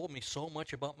told me so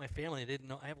much about my family. I didn't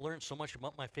know. I've learned so much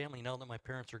about my family now that my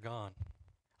parents are gone.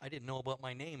 I didn't know about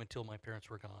my name until my parents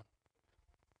were gone.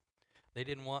 They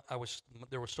didn't want.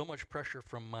 There was so much pressure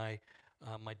from my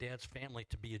dad's family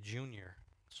to be a junior,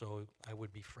 so I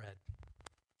would be Fred.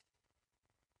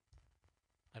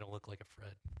 I don't look like a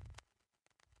Fred.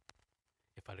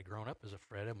 If I'd have grown up as a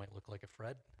Fred, I might look like a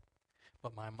Fred.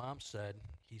 But my mom said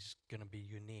he's going to be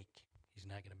unique. He's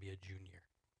not going to be a junior.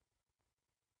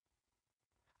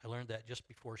 I learned that just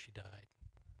before she died.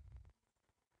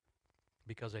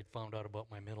 Because I'd found out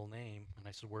about my middle name, and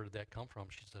I said, where did that come from?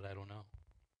 She said, I don't know.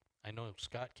 I know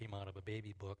Scott came out of a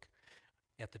baby book.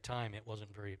 At the time, it wasn't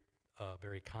very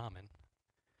common.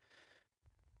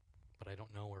 But I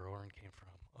don't know where Oren came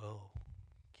from. Oh,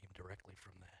 came directly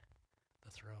from that.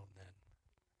 the throne then,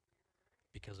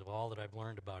 because of all that I've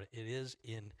learned about it. It is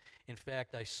in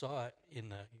fact, I saw it in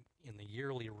the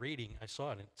yearly reading. I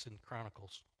saw it. It's in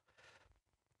Chronicles.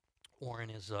 Warren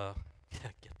is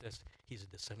get this. He's a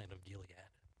descendant of Gilead.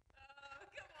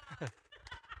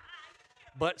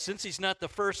 But since he's not the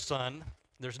first son,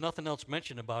 there's nothing else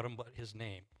mentioned about him but his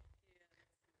name.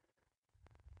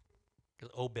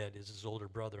 Because Obed is his older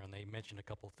brother, and they mention a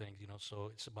couple things,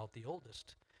 so it's about the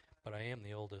oldest. But I am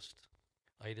the oldest.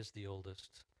 Ida's the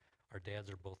oldest. Our dads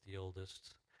are both the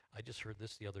oldest. I just heard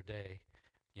this the other day,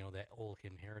 that old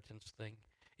inheritance thing.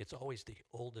 It's always the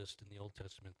oldest in the Old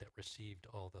Testament that received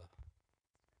all the...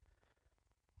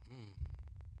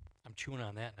 I'm chewing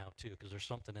on that now, too, because there's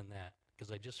something in that,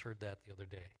 because I just heard that the other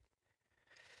day.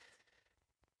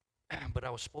 But I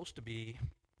was supposed to be...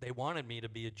 They wanted me to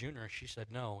be a junior. She said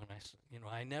no, and I said,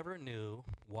 I never knew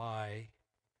why.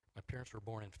 My parents were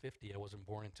born in 50. I wasn't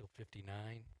born until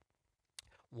 59.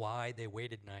 Why they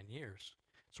waited 9 years.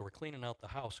 So we're cleaning out the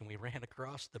house, and we ran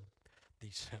across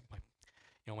these.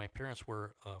 My parents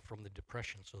were from the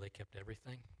Depression, so they kept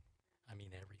everything. I mean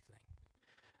everything.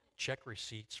 Check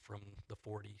receipts from the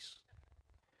 40s.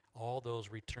 All those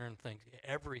return things,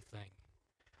 everything.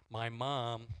 My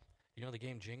mom, the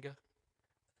game Jenga?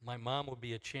 My mom would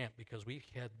be a champ because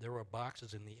there were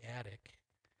boxes in the attic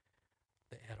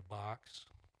that had a box,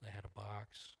 that had a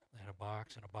box, that had a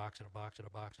box, and a box, and a box, and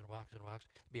a box, and a box, and a box.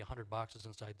 There'd be 100 boxes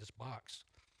inside this box.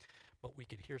 But we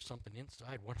could hear something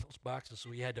inside one of those boxes,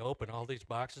 so we had to open all these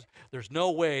boxes. There's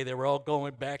no way they were all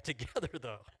going back together,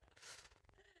 though.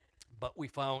 But we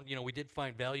found, we did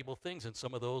find valuable things, and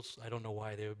some of those, I don't know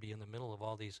why they would be in the middle of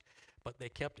all these, but they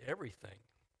kept everything.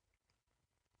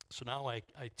 So now I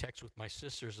text with my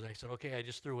sisters, and I said, okay, I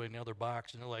just threw in another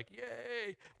box, and they're like,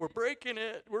 yay, we're breaking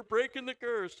it. We're breaking the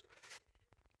curse.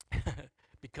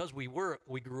 Because we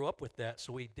grew up with that,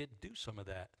 so we did do some of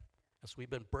that. And so we've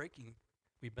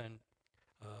been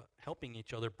helping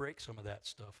each other break some of that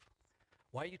stuff.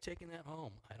 Why are you taking that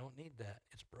home? I don't need that.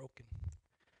 It's broken.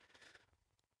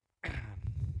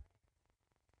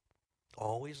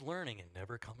 Always learning and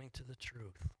never coming to the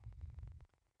truth.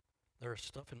 There is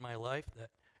stuff in my life that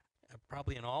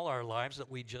probably in all our lives that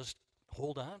we just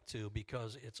hold on to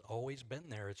because it's always been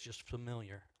there. It's just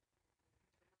familiar.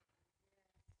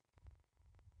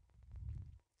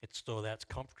 That's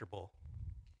comfortable.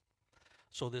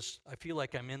 So I feel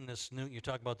like I'm in this new, you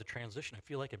talk about the transition, I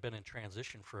feel like I've been in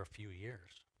transition for a few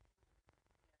years.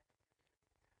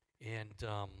 And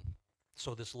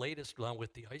so this latest one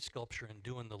with the ice sculpture and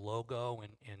doing the logo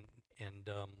and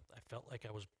I felt like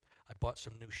I bought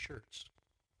some new shirts.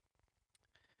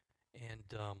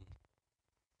 And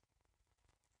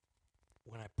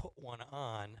when I put one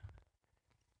on,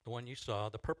 the one you saw,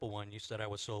 the purple one, you said I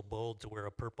was so bold to wear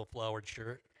a purple flowered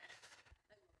shirt.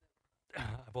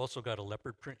 I've also got a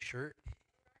leopard print shirt.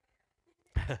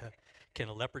 Can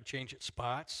a leopard change its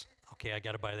spots? Okay, I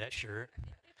got to buy that shirt.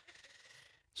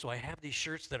 So I have these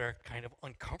shirts that are kind of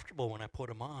uncomfortable when I put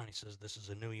them on. He says, this is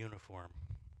a new uniform.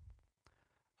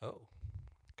 Oh,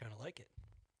 kind of like it.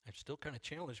 I'm still kind of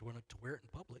challenged when to wear it in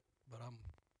public, but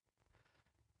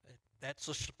that's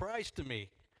a surprise to me.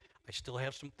 I still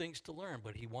have some things to learn,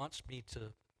 but he wants me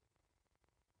to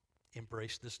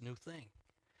embrace this new thing.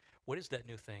 What is that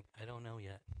new thing? I don't know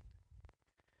yet.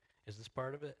 Is this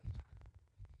part of it?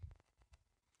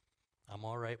 I'm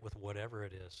all right with whatever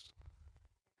it is.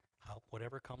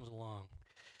 Whatever comes along.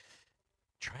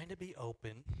 Trying to be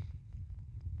open,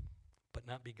 but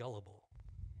not be gullible.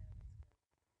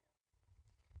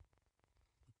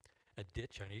 A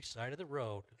ditch on each side of the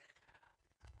road.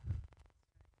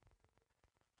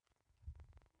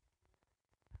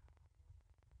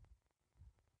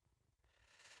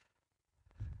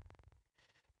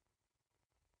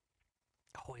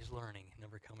 Always learning,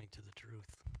 never coming to the truth.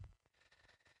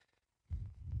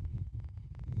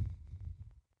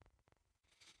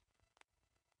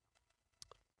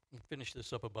 I'll finish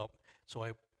this up about,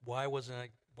 why was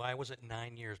it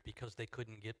 9 years? Because they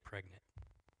couldn't get pregnant.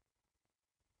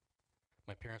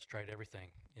 My parents tried everything,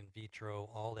 in vitro,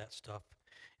 all that stuff,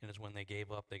 and it's when they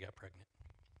gave up, they got pregnant.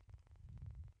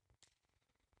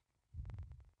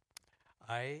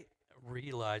 I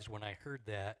realized when I heard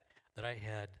that I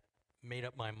had made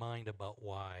up my mind about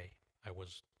why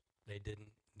they didn't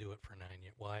do it for 9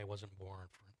 years, why I wasn't born,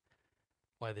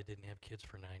 why they didn't have kids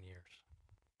for 9 years.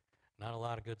 Not a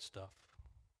lot of good stuff.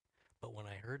 But when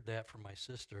I heard that from my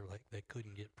sister, like they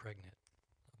couldn't get pregnant,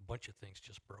 a bunch of things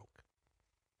just broke.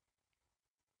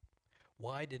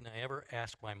 Why didn't I ever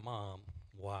ask my mom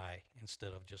why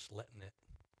instead of just letting it?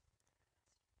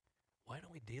 Why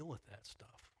don't we deal with that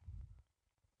stuff?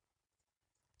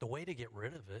 The way to get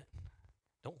rid of it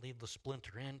Don't leave the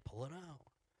splinter in, pull it out.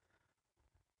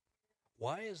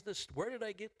 Why is this, where did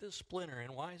I get this splinter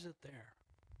and why is it there?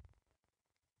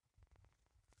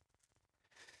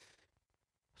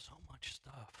 So much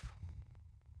stuff.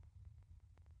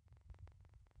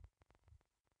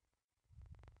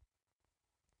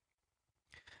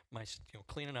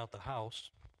 Cleaning out the house,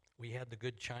 we had the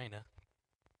good china.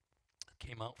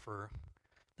 Came out for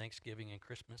Thanksgiving and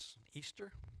Christmas and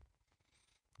Easter.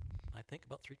 I think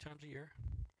about 3 times a year.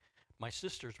 My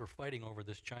sisters were fighting over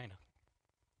this china.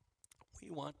 We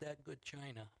want that good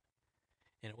china.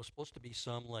 And it was supposed to be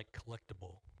some like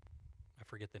collectible. I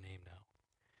forget the name now.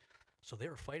 So they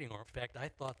were fighting over it. In fact, I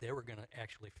thought they were going to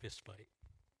actually fist fight.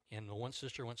 And the one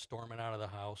sister went storming out of the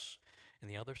house, and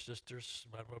the other sisters,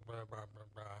 blah, blah, blah, blah, blah,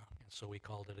 blah. And so we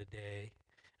called it a day,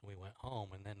 and we went home.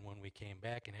 And then when we came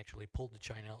back and actually pulled the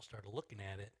china out and started looking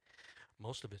at it,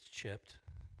 most of it's chipped.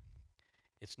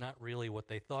 It's not really what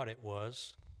they thought it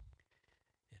was.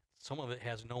 Some of it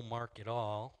has no mark at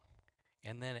all.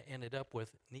 And then it ended up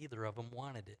with neither of them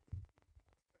wanted it.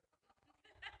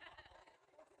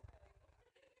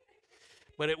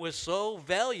 But it was so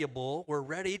valuable, we're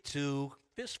ready to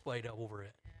fist fight over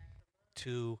it.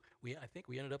 I think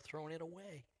we ended up throwing it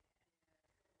away.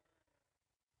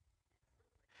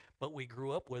 But we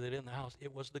grew up with it in the house.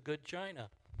 It was the good china.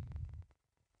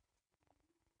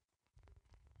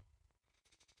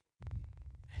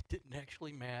 It didn't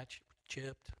actually match,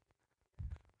 chipped.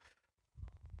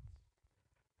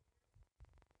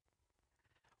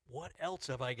 What else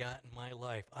have I got in my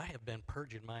life? I have been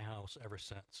purging my house ever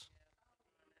since.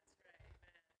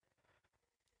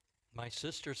 My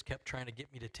sisters kept trying to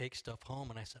get me to take stuff home,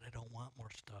 and I said, I don't want more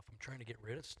stuff. I'm trying to get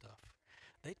rid of stuff.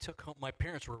 They took home, my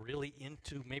parents were really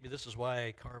into, maybe this is why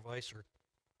I carve ice or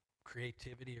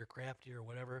creativity or crafty or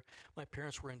whatever. My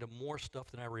parents were into more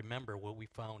stuff than I remember what we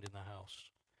found in the house.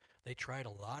 They tried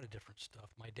a lot of different stuff.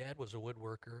 My dad was a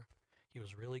woodworker. He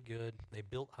was really good. They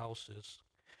built houses,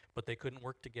 but they couldn't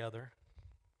work together,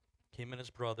 him and his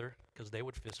brother, because they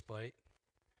would fist fight.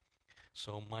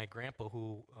 So my grandpa,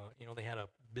 who, they had a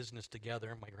business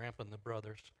together, my grandpa and the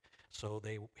brothers, so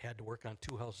they had to work on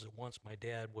 2 houses at once. My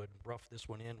dad would rough this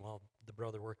one in while the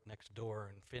brother worked next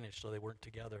door and finished, so they weren't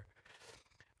together.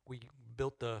 We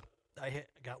built I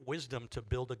got wisdom to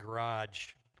build a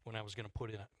garage when I was going to put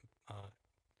in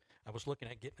I was looking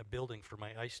at getting a building for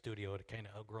my ice studio to kind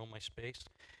of outgrow my space.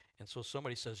 And so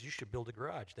somebody says, you should build a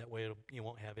garage. That way you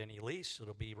won't have any lease.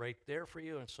 It'll be right there for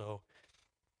you. And so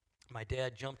my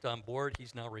dad jumped on board.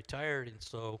 He's now retired. And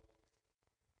so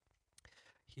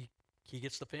he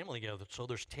gets the family together. So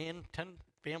there's 10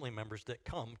 family members that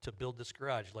come to build this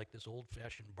garage, like this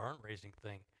old-fashioned barn raising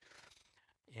thing.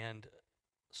 And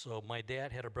so my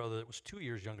dad had a brother that was 2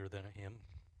 years younger than him.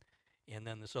 And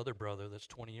then this other brother that's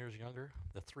 20 years younger,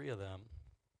 the 3 of them,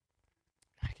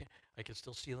 I can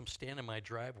still see them stand in my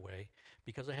driveway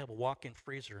because I have a walk-in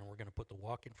freezer, and we're going to put the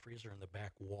walk-in freezer in the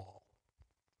back wall.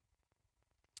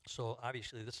 So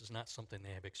obviously this is not something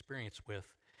they have experience with.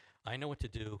 I know what to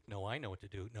do. No, I know what to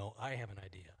do. No, I have an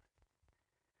idea.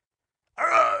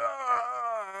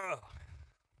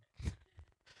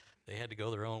 They had to go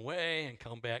their own way and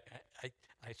come back.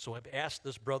 So I've asked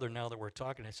this brother now that we're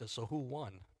talking, I said, so who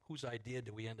won? Whose idea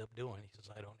did we end up doing? He says,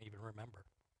 I don't even remember.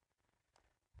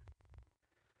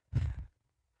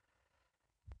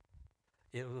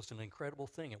 It was an incredible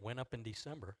thing. It went up in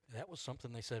December. That was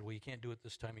something they said, well, you can't do it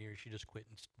this time of year. You should just quit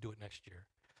and do it next year.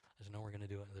 I said, no, we're going to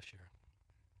do it this year.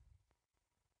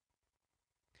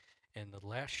 And the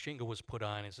last shingle was put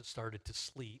on as it started to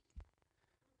sleet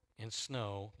and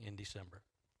snow in December.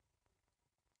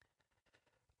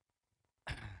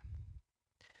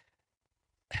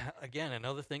 Again,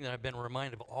 another thing that I've been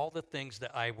reminded of, all the things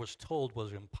that I was told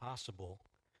was impossible.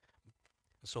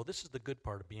 And so this is the good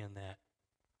part of being that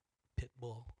pit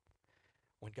bull.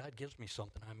 When God gives me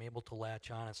something, I'm able to latch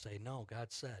on and say, no,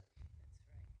 God said.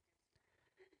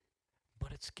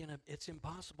 But it's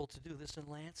impossible to do this in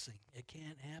Lansing. It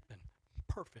can't happen.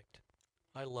 Perfect.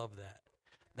 I love that.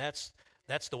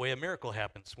 That's the way a miracle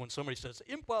happens. When somebody says,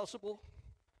 impossible,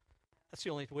 that's the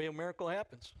only way a miracle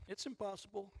happens. It's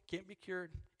impossible. Can't be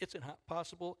cured. It's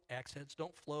impossible. Axe heads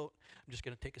don't float. I'm just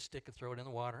going to take a stick and throw it in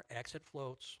the water. Axe head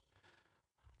floats.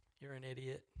 You're an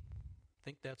idiot.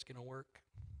 Think that's going to work?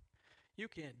 You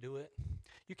can't do it.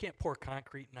 You can't pour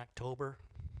concrete in October.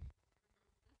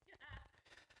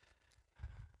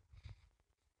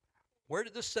 Where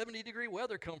did this 70-degree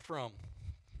weather come from?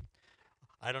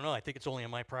 I don't know. I think it's only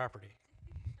on my property.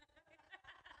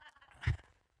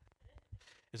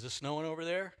 Is it snowing over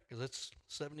there? Because it's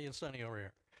 70 and sunny over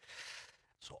here.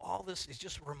 So all this is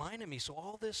just reminding me. So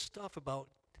all this stuff about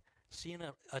seeing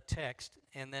a text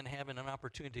and then having an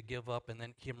opportunity to give up and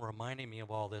then him reminding me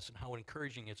of all this and how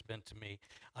encouraging it's been to me.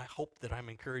 I hope that I'm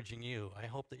encouraging you. I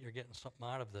hope that you're getting something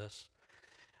out of this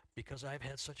because I've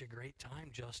had such a great time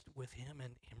just with him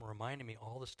and him reminding me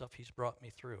all the stuff he's brought me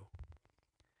through.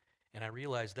 And I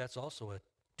realize that's also a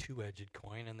two-edged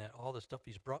coin and that all the stuff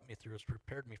he's brought me through has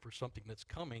prepared me for something that's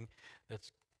coming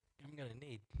that's I'm going to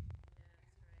need.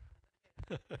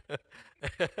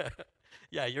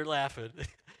 Yeah, you're laughing.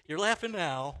 You're laughing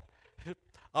now.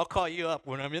 I'll call you up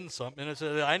when I'm in something and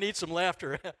say, I need some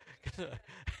laughter.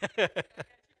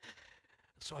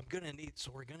 So we're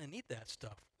gonna need that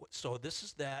stuff. So this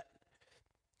is that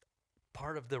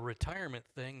part of the retirement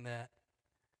thing that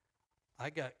I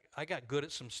got good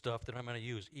at some stuff that I'm gonna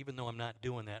use. Even though I'm not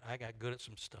doing that, I got good at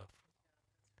some stuff.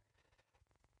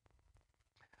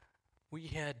 We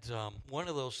had one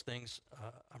of those things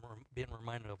being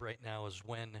reminded of right now is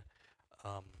when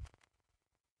the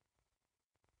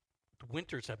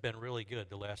winters have been really good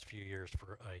the last few years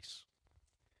for ice.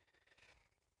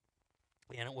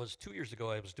 And it was 2 years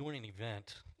ago, I was doing an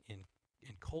event in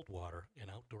Coldwater, an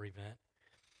outdoor event.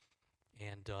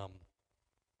 And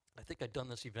I think I'd done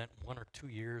this event 1 or 2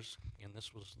 years, and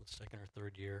this was the second or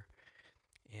third year.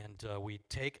 And we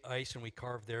take ice and we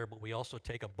carve there, but we also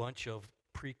take a bunch of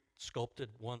pre-sculpted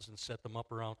ones and set them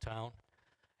up around town.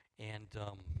 And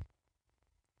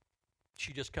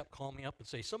she just kept calling me up and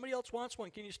say, somebody else wants one,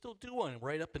 can you still do one?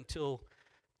 Right up until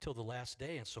the last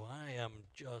day. And so I am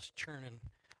just churning.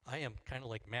 I am kind of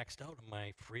like maxed out on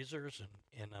my freezers,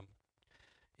 and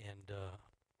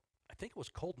I think it was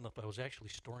cold enough I was actually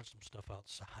storing some stuff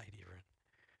outside even.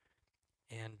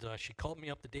 And she called me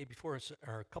up the day before,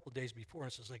 or a couple of days before,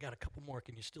 and says, I got a couple more.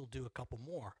 Can you still do a couple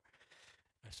more?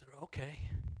 I said, okay.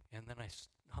 And then I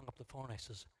hung up the phone. I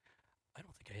says, I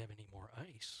don't think I have any more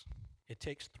ice. It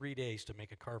takes 3 days to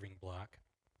make a carving block.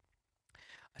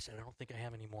 I said, I don't think I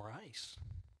have any more ice.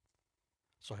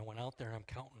 So I went out there and I'm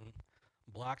counting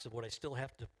blocks of what I still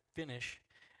have to finish.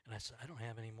 And I said, I don't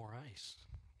have any more ice.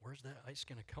 Where's that ice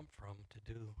going to come from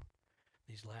to do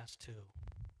these last two?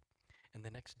 And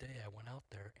the next day I went out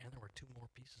there and there were 2 more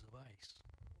pieces of ice.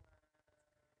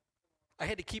 I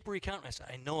had to keep recounting. I said,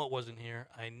 I know it wasn't here.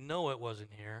 I know it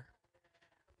wasn't here.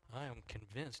 I am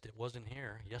convinced it wasn't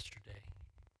here yesterday.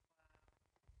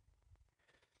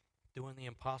 Doing the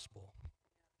impossible.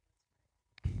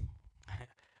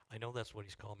 I know that's what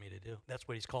he's called me to do. That's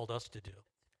what he's called us to do.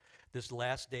 This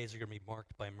last days are going to be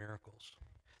marked by miracles.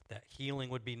 That healing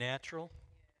would be natural.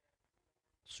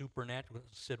 Supernatural.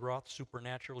 Sid Roth,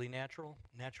 supernaturally natural.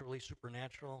 Naturally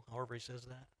supernatural, however he says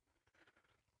that.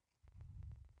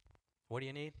 What do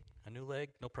you need? A new leg?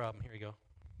 No problem. Here you go.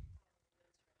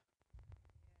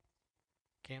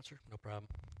 Cancer? No problem.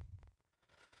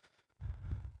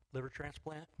 Liver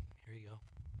transplant? Here you go.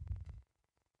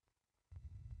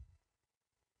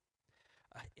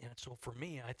 And so for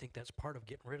me, I think that's part of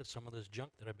getting rid of some of this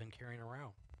junk that I've been carrying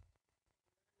around.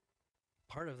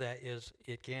 Part of that is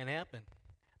it can't happen.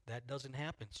 That doesn't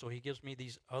happen. So he gives me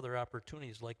these other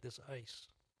opportunities like this ice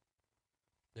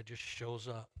that just shows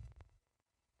up.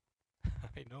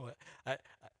 I know it.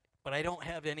 But I don't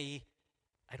have any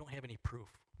proof.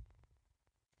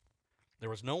 There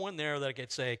was no one there that I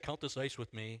could say, count this ice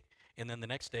with me, and then the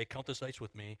next day, count this ice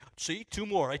with me. See, 2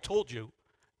 more, I told you.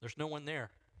 There's no one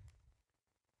there.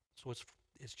 So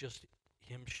it's just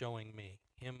him showing me,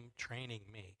 him training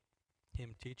me,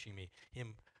 him teaching me,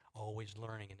 him always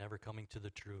learning and never coming to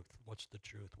the truth. What's the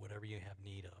truth? Whatever you have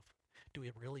need of. Do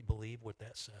we really believe what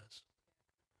that says?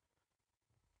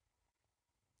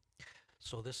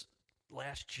 So this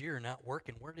last year not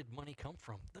working, where did money come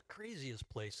from? The craziest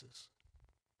places.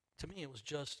 To me, it was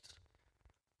just,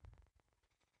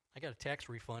 I got a tax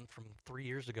refund from 3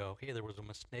 years ago. Hey, there was a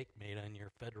mistake made on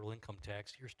your federal income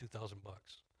tax. Here's $2,000.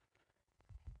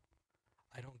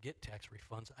 I don't get tax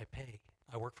refunds. I pay.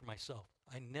 I work for myself.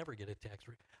 I never get a tax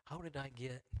refund. How did I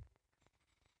get?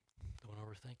 Don't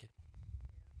overthink it.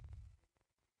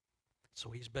 So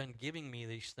he's been giving me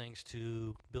these things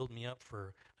to build me up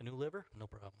for a new liver? No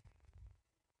problem.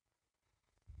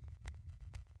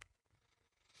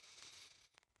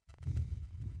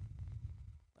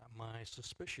 My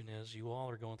suspicion is you all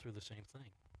are going through the same thing.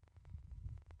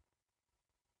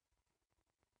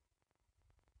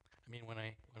 I mean, when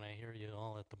I hear you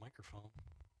all at the microphone,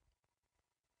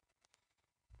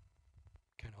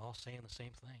 kind of all saying the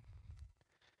same thing.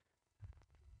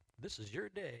 This is your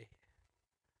day.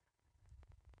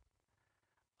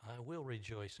 I will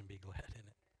rejoice and be glad in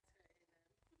it.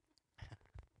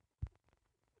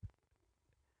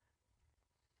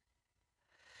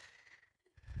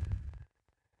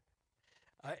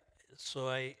 So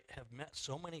I have met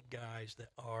so many guys that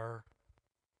are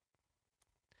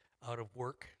out of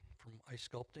work from ice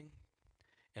sculpting,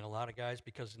 and a lot of guys,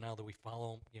 because now that we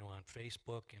follow 'em, on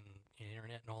Facebook and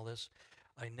internet and all this,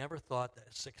 I never thought that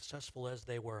as successful as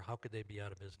they were, how could they be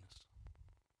out of business?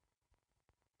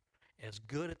 As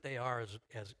good at they are as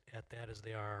at that as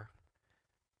they are,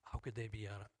 how could they be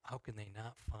out of, how can they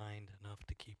not find enough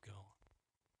to keep going?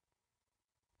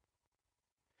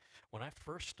 When I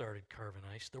first started carving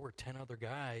ice, there were 10 other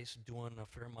guys doing a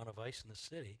fair amount of ice in the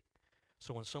city.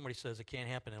 So when somebody says it can't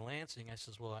happen in Lansing, I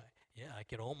says, well, yeah, I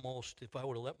could almost, if I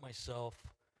would have let myself.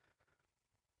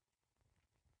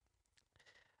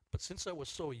 But since I was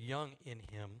so young in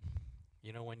him,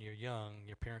 when you're young,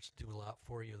 your parents do a lot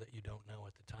for you that you don't know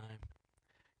at the time.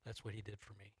 That's what he did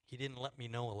for me. He didn't let me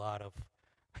know a lot of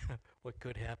what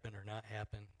could happen or not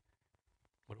happen.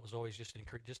 But it was always just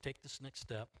encourage, just take this next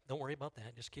step. Don't worry about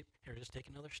that. Just take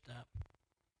another step.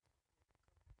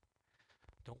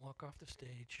 Don't walk off the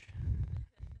stage.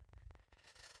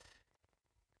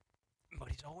 But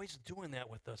he's always doing that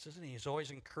with us, isn't he? He's always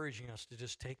encouraging us to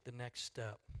just take the next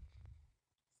step.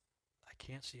 I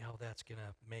can't see how that's going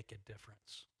to make a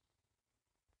difference.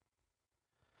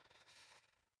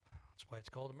 That's why it's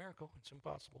called a miracle. It's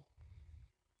impossible.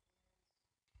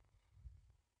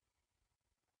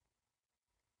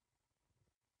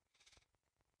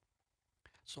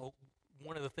 So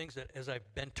one of the things that, as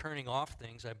I've been turning off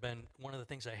things, one of the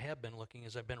things I have been looking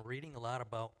is I've been reading a lot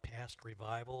about past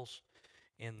revivals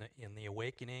in the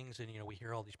awakenings, and we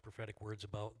hear all these prophetic words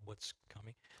about what's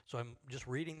coming. So I'm just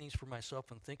reading these for myself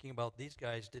and thinking about these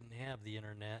guys didn't have the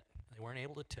internet, they weren't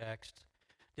able to text,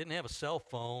 didn't have a cell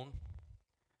phone.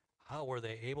 How were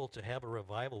they able to have a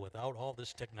revival without all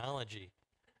this technology?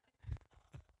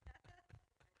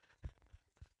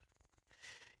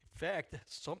 In fact,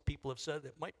 some people have said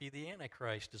that might be the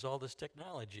Antichrist is all this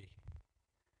technology,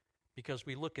 because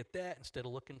we look at that instead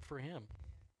of looking for him.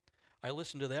 I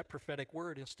listen to that prophetic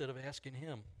word instead of asking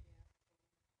him.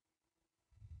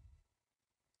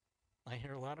 I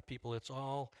hear a lot of people, it's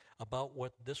all about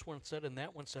what this one said and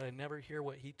that one said. I never hear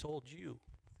what he told you.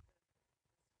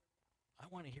 I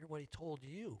want to hear what he told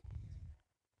you.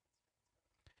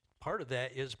 Part of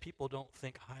that is people don't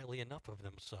think highly enough of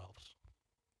themselves.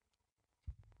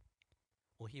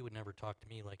 Well, he would never talk to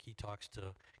me like he talks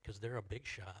to, because they're a big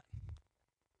shot.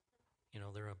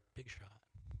 They're a big shot.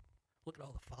 Look at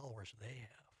all the followers they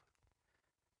have.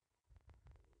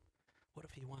 What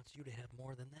if he wants you to have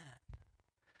more than that?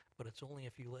 But it's only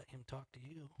if you let him talk to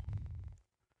you.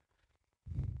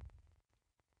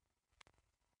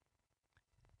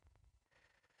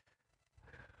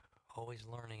 Always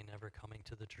learning and never coming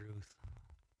to the truth.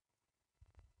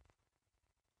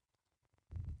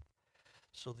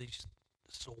 So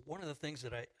one of the things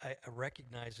that I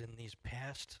recognize in these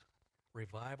past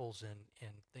revivals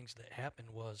and things that happened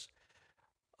was,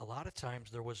 a lot of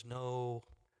times there was no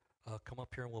come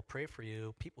up here and we'll pray for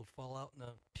you. People would fall out in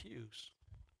the pews,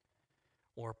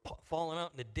 or falling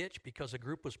out in the ditch because a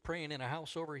group was praying in a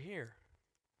house over here.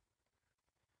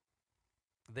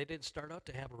 They didn't start out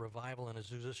to have a revival in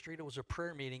Azusa Street. It was a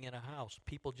prayer meeting in a house,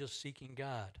 people just seeking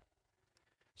God.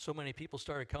 So many people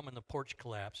started coming, the porch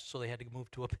collapsed, so they had to move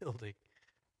to a building.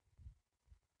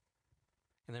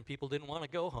 And then people didn't want to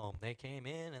go home. They came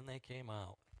in and they came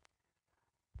out.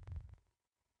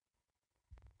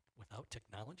 Without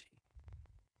technology?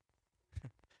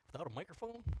 Without a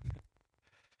microphone?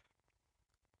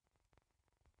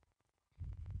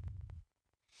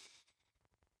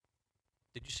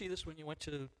 Did you see this when you went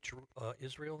to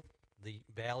Israel? The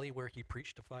valley where he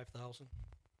preached to 5,000?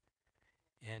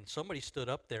 And somebody stood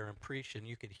up there and preached, and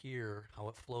you could hear how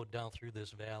it flowed down through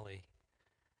this valley.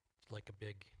 It's like a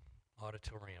big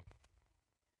auditorium.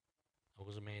 It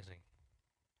was amazing.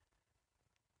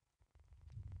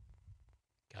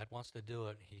 God wants to do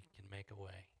it. He can make a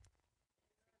way.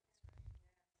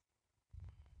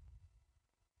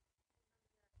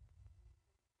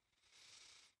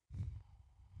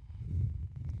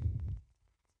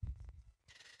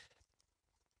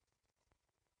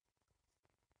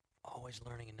 Always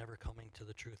learning and never coming to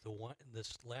the truth.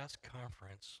 This last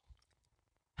conference,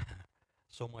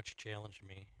 so much challenged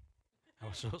me. I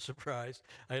was so surprised.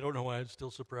 I don't know why I'm still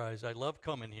surprised. I love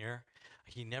coming here.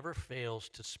 He never fails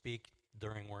to speak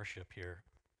during worship here.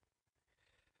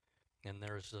 And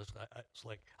there's this, it's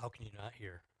like, how can you not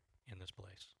hear in this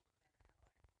place?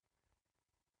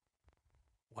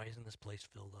 Why isn't this place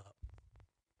filled up?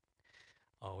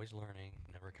 Always learning,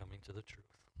 never coming to the truth.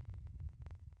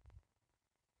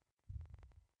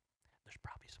 There's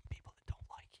probably some people that don't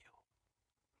like you.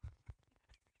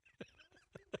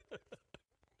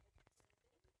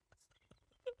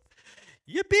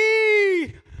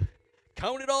 Yippee!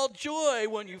 Count it all joy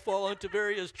when you fall into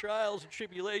various trials and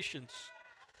tribulations.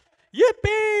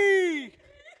 Yippee!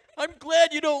 I'm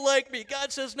glad you don't like me.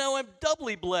 God says now I'm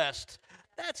doubly blessed.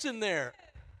 That's in there.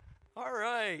 All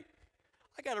right.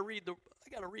 I gotta read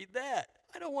that.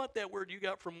 I don't want that word you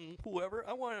got from whoever.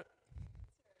 I want it.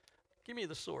 Give me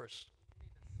the source.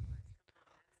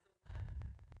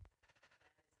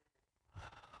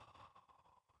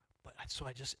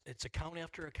 It's account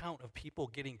after account of people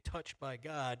getting touched by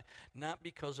God, not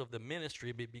because of the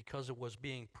ministry, but because it was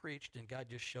being preached and God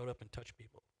just showed up and touched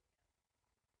people.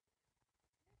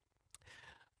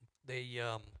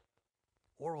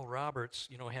 Oral Roberts,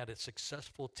 had a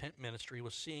successful tent ministry,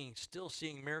 was still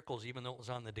seeing miracles, even though it was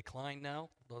on the decline now,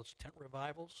 those tent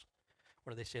revivals.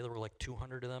 What do they say? There were like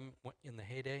 200 of them in the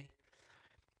heyday.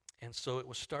 And so it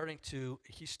was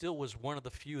he still was one of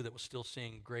the few that was still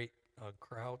seeing great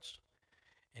crowds.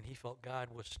 And he felt God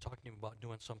was talking to him about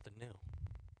doing something new.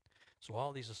 So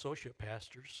all these associate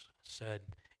pastors said,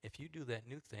 if you do that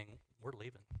new thing, we're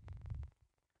leaving.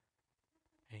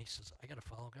 And he says, I got to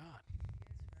follow God.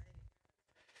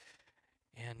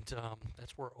 And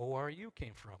that's where ORU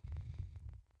came from.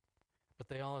 But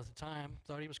they all at the time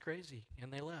thought he was crazy,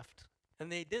 and they left.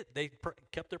 And they did. They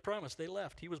kept their promise. They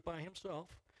left. He was by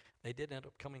himself. They did end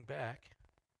up coming back.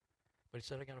 But he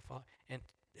said, I got to follow.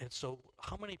 And so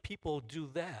how many people do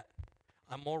that?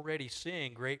 I'm already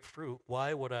seeing great fruit.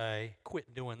 Why would I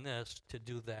quit doing this to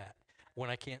do that when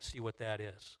I can't see what that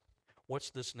is? What's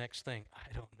this next thing?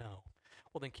 I don't know.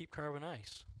 Well, then keep carving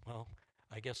ice. Well,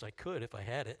 I guess I could if I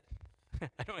had it.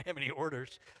 I don't have any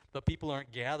orders, but people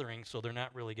aren't gathering, so they're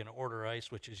not really going to order ice,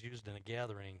 which is used in a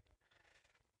gathering.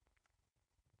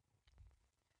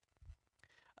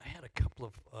 I had a couple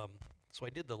of, so I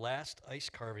did the last ice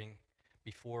carving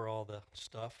before all the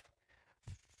stuff,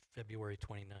 February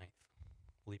 29th,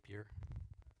 leap year,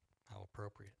 how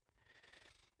appropriate.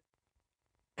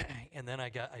 And then I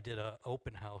did an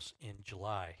open house in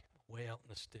July, way out in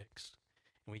the sticks.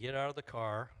 And we get out of the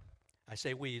car. I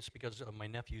say we, it's because my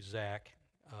nephew Zach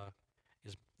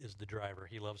is the driver.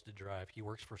 He loves to drive. He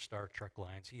works for Star Truck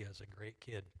Lines. He has a great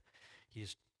kid.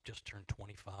 He's just turned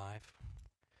 25.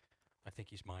 I think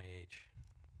he's my age.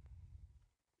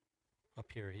 Up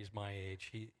here, he's my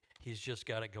age. He's just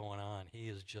got it going on. He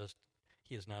is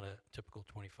not a typical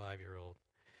 25-year-old.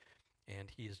 And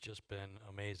he has just been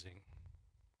amazing.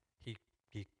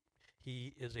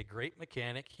 He is a great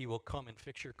mechanic. He will come and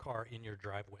fix your car in your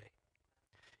driveway.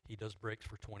 He does brakes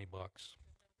for $20.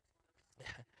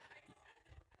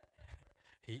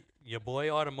 Ya boy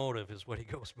automotive is what he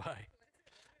goes by.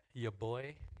 Ya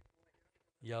boy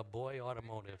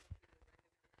automotive.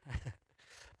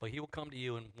 But he will come to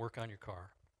you and work on your car.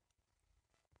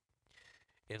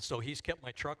 And so he's kept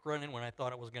my truck running. When I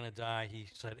thought it was going to die, he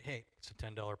said, hey, it's a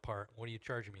 $10 part. What are you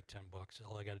charging me? $10.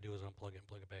 All I got to do is unplug it and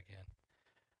plug it back in.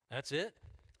 That's it?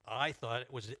 I thought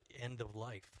it was the end of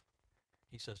life.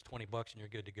 He says $20 and you're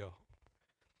good to go.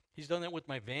 He's done that with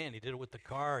my van. He did it with the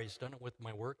car. He's done it with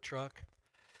my work truck.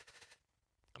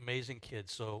 Amazing kid.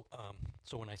 So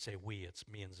when I say we, it's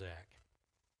me and Zach.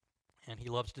 And he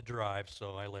loves to drive,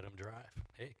 so I let him drive.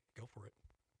 Hey, go for it.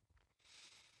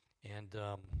 And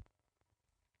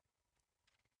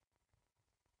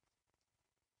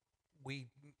we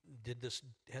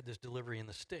had this delivery in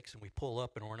the sticks, and we pull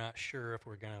up, and we're not sure if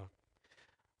we're gonna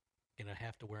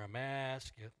have to wear a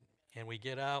mask. And we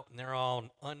get out, and they're all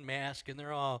unmasked, and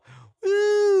they're all,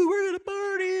 woo, we're gonna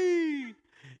party!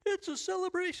 It's a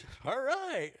celebration. All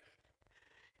right.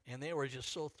 And they were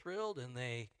just so thrilled, and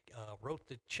they wrote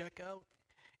the check out,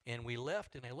 and we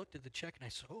left, and I looked at the check, and I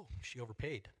said, oh, she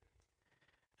overpaid.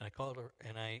 And I called her,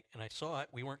 and I saw it.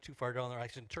 We weren't too far down there. I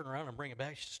said, turn around and bring it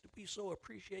back. She said, we so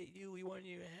appreciate you. We want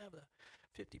you to have a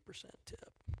 50%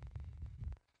 tip.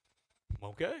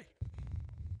 Okay.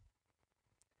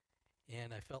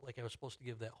 And I felt like I was supposed to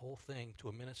give that whole thing to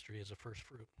a ministry as a first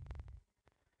fruit.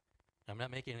 I'm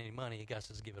not making any money. God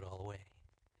says give it all away.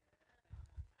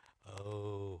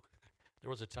 Oh, there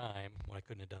was a time when I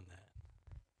couldn't have done that.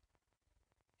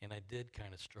 And I did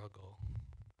kind of struggle.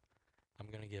 I'm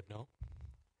going to give, no.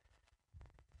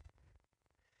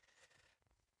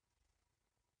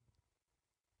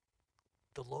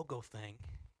 The logo thing,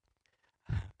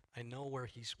 I know where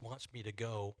he wants me to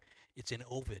go. It's in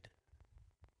Ovid.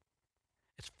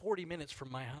 It's 40 minutes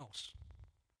from my house.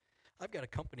 I've got a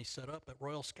company set up at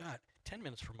Royal Scott, 10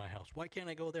 minutes from my house. Why can't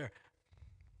I go there?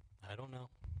 I don't know.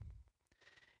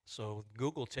 So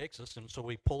Google takes us, and so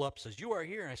we pull up, says, you are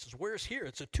here. And I says, where's here?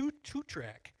 It's a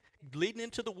two-track leading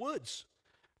into the woods.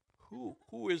 Who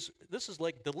is, this is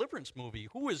like Deliverance movie.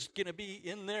 Who is going to be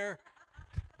in there?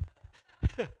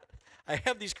 I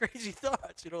have these crazy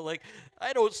thoughts, like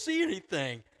I don't see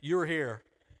anything. You're here.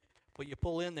 But you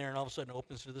pull in there, and all of a sudden it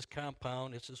opens to this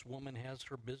compound. It's this woman has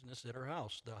her business at her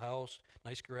house. The house,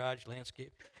 nice garage,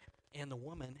 landscape. And the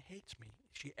woman hates me.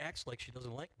 She acts like she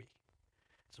doesn't like me.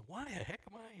 So why the heck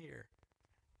am I here?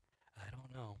 I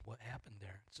don't know what happened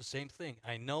there. It's the same thing.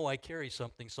 I know I carry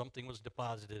something. Something was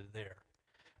deposited there.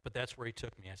 But that's where he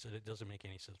took me. I said, it doesn't make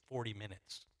any sense. 40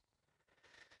 minutes.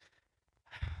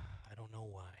 I don't know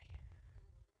why.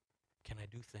 Can I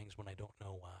do things when I don't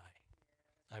know why?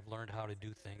 I've learned how to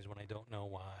do things when I don't know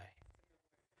why.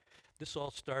 This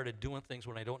all started, doing things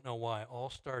when I don't know why, all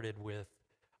started with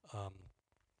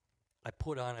I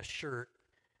put on a shirt,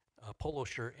 a polo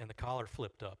shirt, and the collar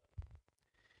flipped up.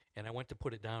 And I went to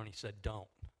put it down, and he said, don't.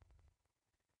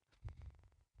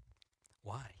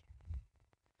 Why?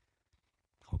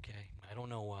 Okay, I don't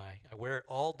know why. I wear it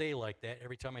all day like that.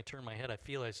 Every time I turn my head, I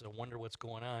wonder what's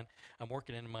going on. I'm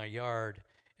working in my yard,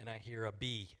 and I hear a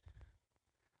bee.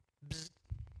 Bzz.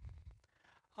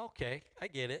 Okay, I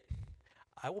get it.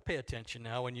 I will pay attention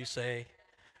now when you say,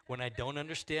 when I don't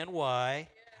understand why,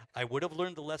 I would have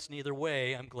learned the lesson either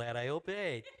way. I'm glad I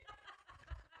obeyed.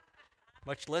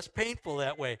 Much less painful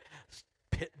that way.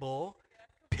 Pit bull,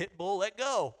 let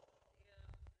go.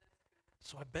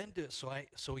 So I've been to it.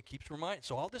 So he keeps reminding.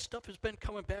 So all this stuff has been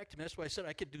coming back to me. That's why I said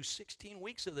I could do 16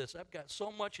 weeks of this. I've got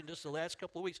so much in just the last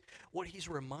couple of weeks. What he's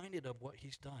reminded of, what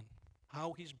he's done,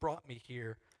 how he's brought me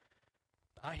here.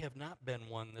 I have not been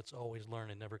one that's always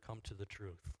learned and never come to the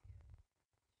truth.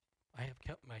 I have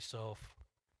kept myself.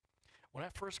 When I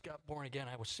first got born again,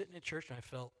 I was sitting in church and I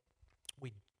felt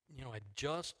I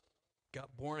just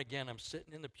got born again. I'm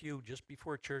sitting in the pew just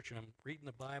before church and I'm reading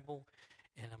the Bible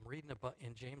and I'm reading about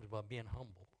in James about being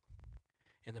humble.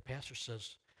 And the pastor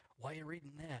says, "Why are you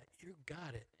reading that? You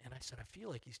got it." And I said, "I feel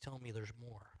like he's telling me there's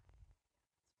more."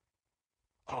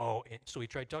 Oh, and so he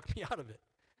tried to talk me out of it.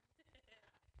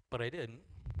 But I didn't.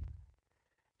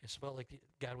 It's about like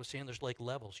God was saying there's like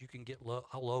levels. You can get low.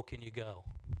 How low can you go?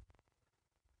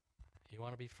 You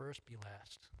want to be first, be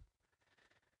last.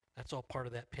 That's all part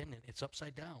of that pendant. It's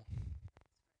upside down.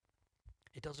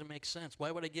 It doesn't make sense.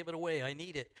 Why would I give it away? I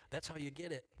need it. That's how you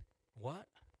get it. What?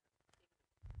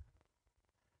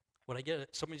 Would I get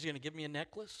it? Somebody's going to give me a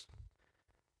necklace?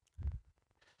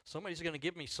 Somebody's going to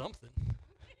give me something.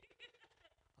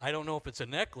 I don't know if it's a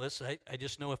necklace. I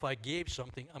just know if I gave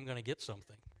something, I'm going to get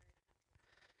something.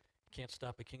 Can't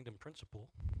stop a kingdom principle.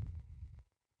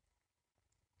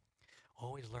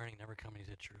 Always learning, never coming to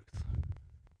the truth.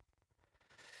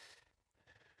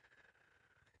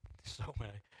 So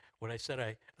when I said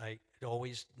I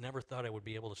always never thought I would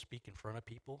be able to speak in front of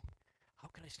people, how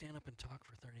can I stand up and talk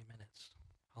for 30 minutes?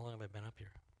 How long have I been up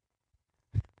here?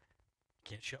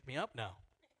 Can't shut me up now.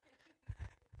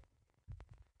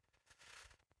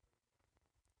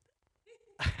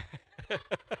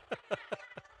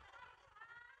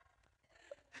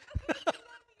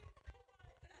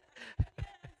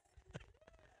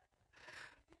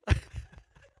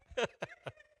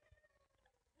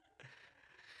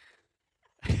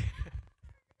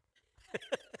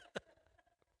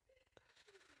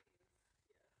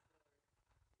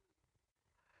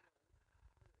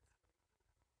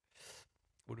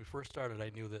 When we first started, I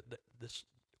knew that this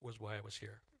was why I was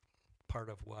here. Part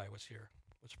of why I was here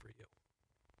was for you.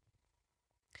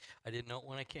 I didn't know it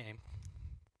when I came.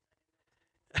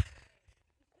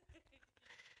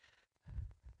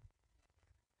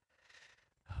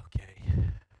 Okay.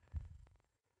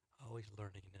 Always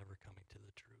learning, never coming to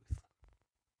the truth.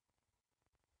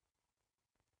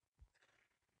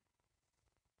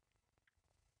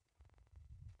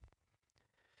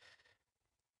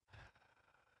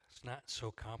 It's not so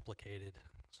complicated.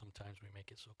 Sometimes we make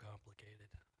it so complicated.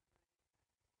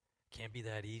 Can't be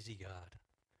that easy, God.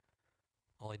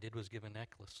 All I did was give a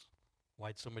necklace.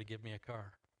 Why'd somebody give me a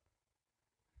car?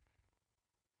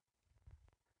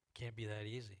 Can't be that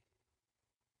easy.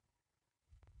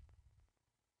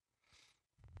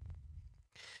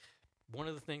 One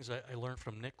of the things I learned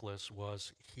from Nicholas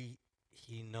was he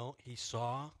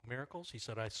saw miracles. He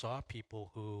said, I saw people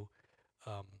who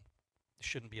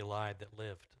shouldn't be alive that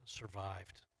lived,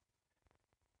 survived.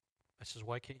 I says,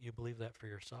 why can't you believe that for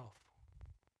yourself?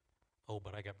 Oh,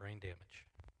 but I got brain damage.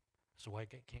 So why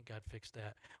can't God fix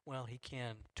that? Well, he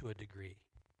can to a degree.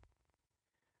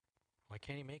 Why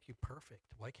can't he make you perfect?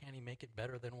 Why can't he make it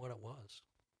better than what it was?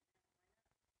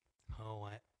 Oh,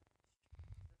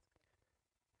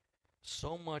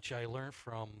 so much I learned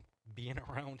from being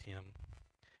around him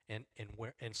and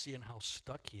seeing how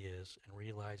stuck he is and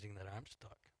realizing that I'm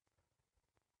stuck.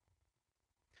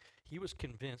 He was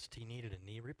convinced he needed a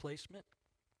knee replacement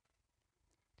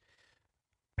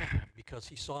because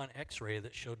he saw an x-ray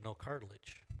that showed no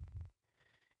cartilage.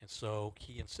 And so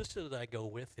he insisted that I go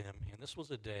with him, and this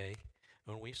was a day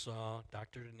when we saw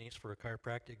Dr. Denise for a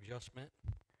chiropractic adjustment,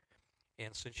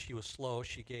 and since she was slow,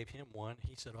 she gave him one.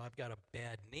 He said, "Oh, I've got a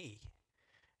bad knee."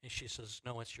 And she says,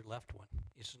 "No, it's your left one."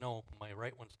 He says, "No, my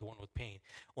right one's the one with pain."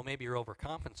 "Well, maybe you're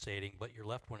overcompensating, but your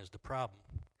left one is the problem."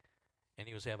 And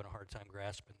he was having a hard time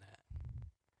grasping that.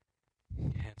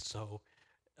 And so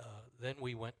then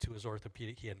we went to his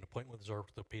orthopedic. He had an appointment with his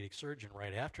orthopedic surgeon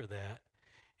right after that.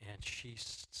 And she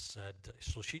said,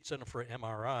 so she'd send him for an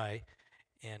MRI,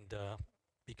 and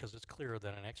because it's clearer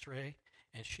than an X-ray.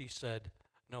 And she said,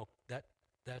 "No,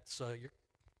 that's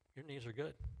your knees are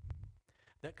good.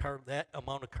 That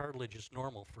amount of cartilage is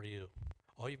normal for you.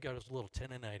 All you've got is a little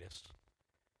tendonitis.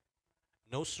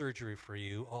 No surgery for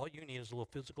you. All you need is a little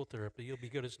physical therapy. You'll be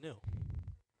good as new."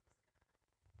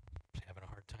 I'm having a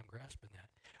hard time grasping that.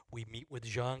 We meet with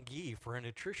Jean-Guy for a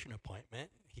nutrition appointment.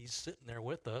 He's sitting there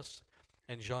with us,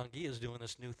 and Jean-Guy is doing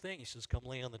this new thing. He says, "Come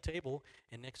lay on the table."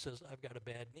 And Nick says, "I've got a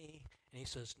bad knee." And he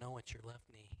says, "No, it's your left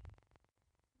knee."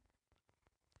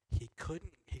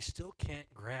 He still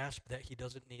can't grasp that he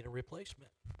doesn't need a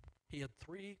replacement. He had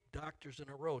 3 doctors in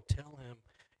a row tell him,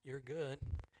 "You're good,"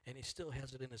 and he still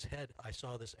has it in his head. I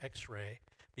saw this x-ray,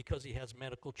 because he has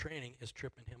medical training, is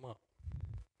tripping him up.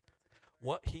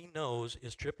 What he knows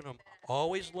is tripping him,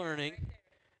 always learning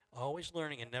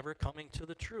and never coming to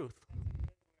the truth.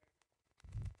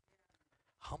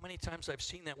 How many times I've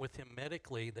seen that with him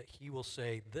medically, that he will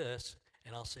say this,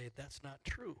 and I'll say, "That's not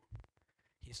true."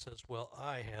 He says, "Well,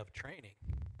 I have training."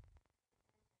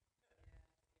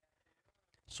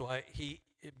 So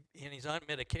he's on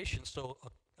medication. So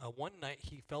one night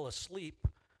he fell asleep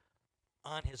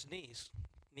on his knees,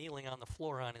 kneeling on the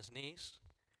floor on his knees.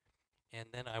 And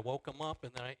then I woke him up,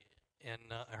 and then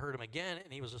I heard him again,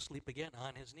 and he was asleep again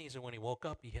on his knees. And when he woke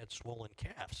up, he had swollen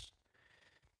calves.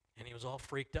 And he was all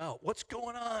freaked out. "What's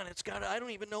going on? I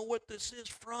don't even know what this is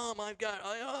from. I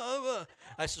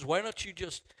says, "Why don't you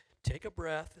just take a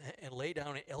breath and lay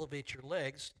down and elevate your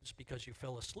legs?" It's because you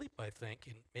fell asleep, I think,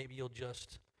 and maybe you'll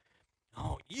just,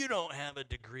 "Oh, you don't have a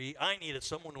degree. I needed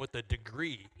someone with a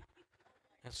degree."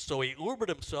 And so he Ubered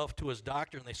himself to his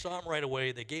doctor, and they saw him right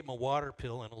away. They gave him a water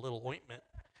pill and a little ointment,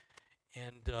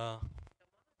 and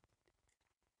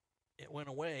it went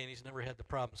away, and he's never had the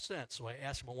problem since. So I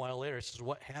asked him a while later, I says,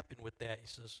 "What happened with that?" He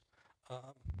says,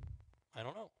 "I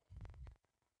don't know."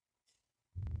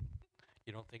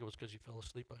 You don't think it was because you fell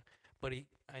asleep on it? But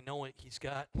I know he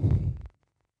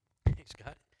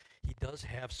does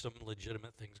have some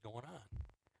legitimate things going on.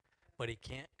 But he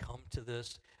can't come to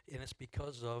this, and it's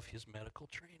because of his medical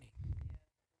training.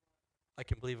 I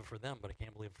can believe it for them, but I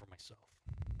can't believe it for myself.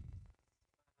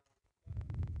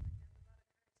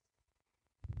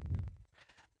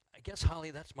 I guess, Holly,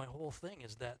 that's my whole thing,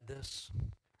 is that this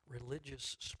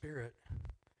religious spirit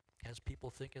has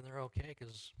people thinking they're okay,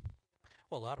 because,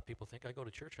 well, a lot of people think I go to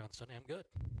church on Sunday, I'm good.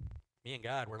 Me and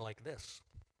God, we're like this.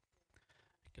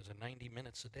 Because of 90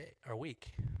 minutes a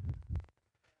week.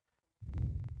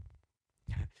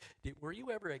 Were you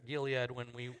ever at Gilead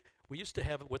when we used to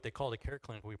have what they called a care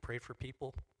clinic? We prayed for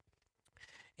people,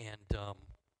 and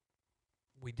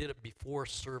we did it before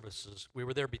services. We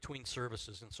were there between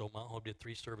services, and so Mount Hope did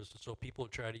 3 services. So people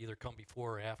would try to either come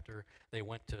before or after they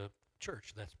went to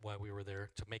church. That's why we were there,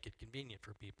 to make it convenient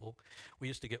for people. We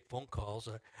used to get phone calls.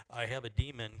 "I have a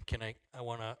demon.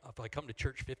 If I come to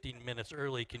church 15 minutes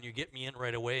early, can you get me in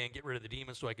right away and get rid of the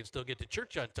demon so I can still get to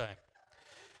church on time?"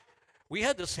 We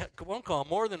had this phone call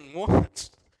more than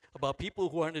once about people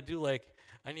who wanted to do, like,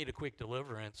 "I need a quick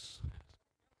deliverance."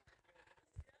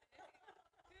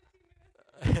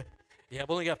 "Yeah, I've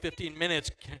only got 15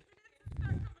 minutes.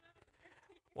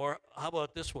 Or how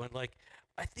about this one? Like,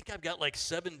 "I think I've got like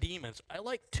 7 demons. I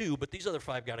like 2, but these other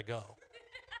 5 got to go."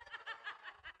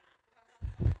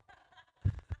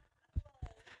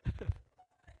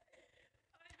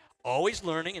 Always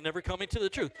learning and never coming to the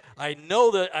truth. I know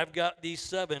that I've got these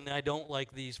 7, and I don't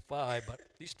like these 5, but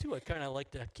these 2 I kind of like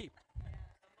to keep.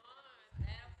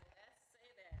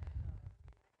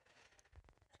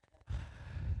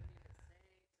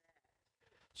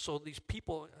 So these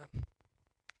people,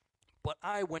 but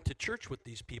I went to church with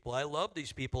these people. I love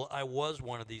these people. I was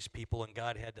one of these people, and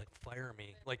God had to fire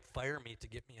me to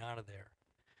get me out of there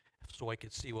so I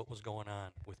could see what was going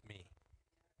on with me.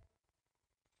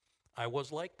 I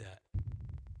was like that.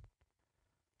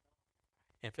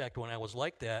 In fact, when I was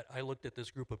like that, I looked at this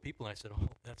group of people and I said, "Oh,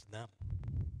 that's them."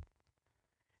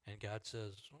 And God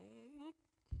says,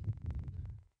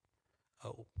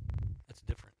 "Oh, that's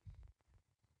different."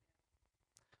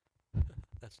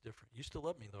 That's different. You still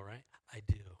love me though, right? I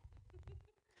do.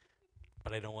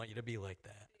 but I don't want you to be like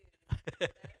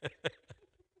that.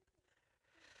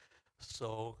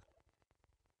 So,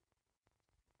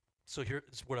 so here's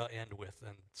what I'll end with.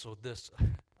 And so this,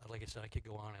 like I said, I could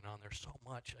go on and on. There's so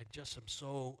much. I just am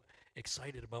so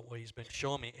excited about what he's been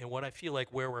showing me and what I feel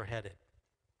like where we're headed.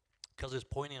 Because it's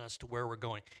pointing us to where we're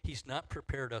going. He's not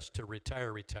prepared us to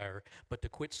retire, but to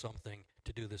quit something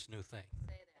to do this new thing.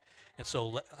 And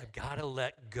so I've got to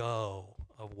let go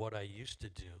of what I used to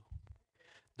do,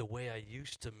 the way I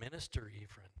used to minister even.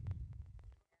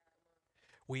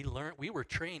 We were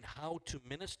trained how to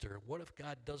minister. What if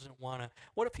God doesn't want to,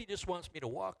 what if he just wants me to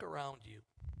walk around you,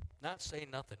 not say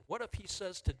nothing? What if he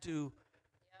says to do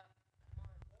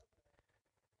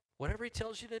whatever he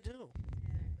tells you to do?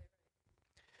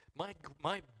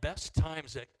 My best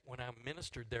times when I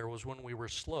ministered there was when we were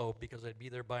slow, because I'd be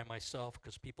there by myself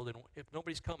because people didn't, if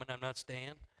nobody's coming, I'm not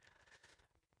staying.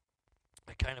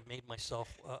 I kind of made myself,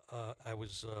 I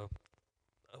was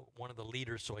one of the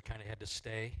leaders, so I kind of had to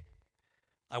stay.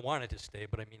 I wanted to stay,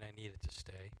 but I mean I needed to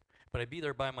stay. But I'd be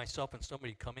there by myself and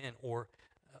somebody'd come in, or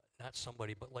not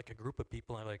somebody, but like a group of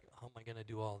people, and I'm like, how am I going to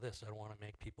do all this? I don't want to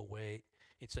make people wait.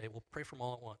 He'd say, well, pray for them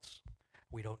all at once.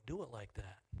 We don't do it like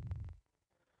that.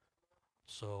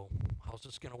 So how's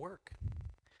this going to work?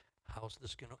 How's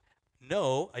this going to...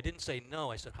 No, I didn't say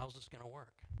no. I said, how's this going to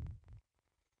work?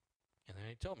 And then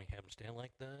he'd tell me, have them stand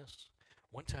like this.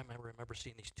 One time I remember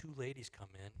seeing these two ladies come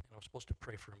in, and I was supposed to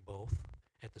pray for them both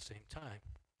at the same time.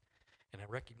 And I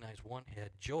recognized one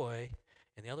had joy,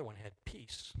 and the other one had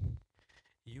peace.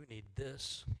 You need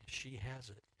this, she has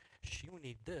it. You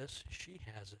need this, she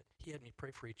has it. He had me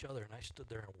pray for each other, and I stood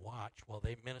there and watched while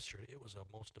they ministered. It was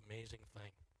a most amazing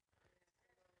thing.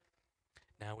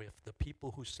 Now, if the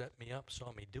people who set me up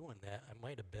saw me doing that, I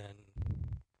might have been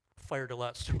fired a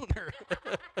lot sooner.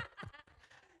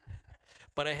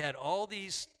 But I had all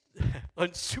these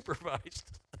unsupervised.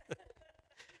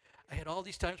 I had all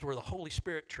these times where the Holy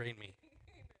Spirit trained me.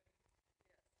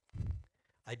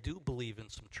 I do believe in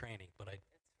some training, but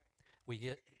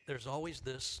there's always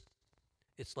this,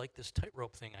 it's like this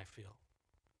tightrope thing, I feel.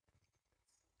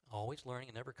 Always learning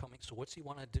and never coming. So what's he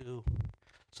want to do?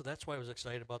 So that's why I was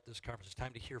excited about this conference. It's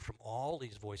time to hear from all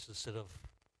these voices instead of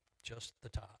just the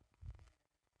top.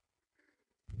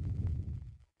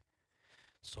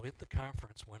 So at the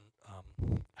conference, when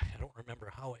I don't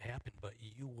remember how it happened, but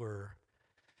it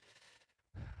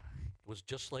was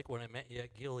just like when I met you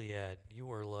at Gilead. You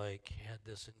were like, had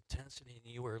this intensity,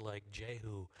 and you were like,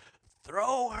 Jehu,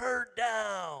 throw her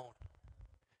down.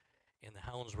 And the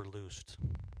hounds were loosed,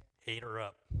 ate her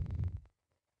up. I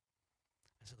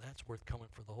said, that's worth coming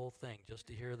for the whole thing, just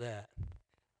to hear that.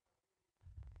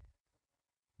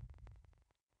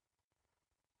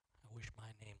 I wish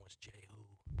my name was Jehu.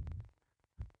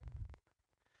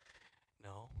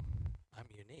 No, I'm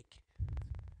unique.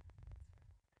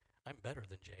 I'm better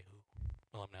than Jehu.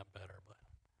 Well, I'm not better, but.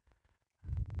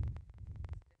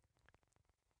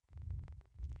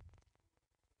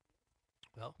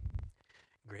 Well,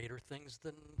 greater things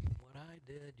than what I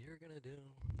did, you're going to do.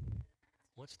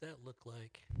 What's that look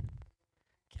like?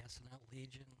 Casting out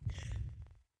legion.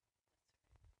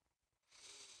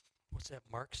 What's that,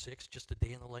 Mark 6, just a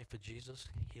day in the life of Jesus?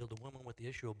 Healed a woman with the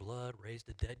issue of blood, raised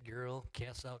a dead girl,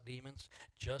 cast out demons.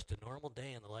 Just a normal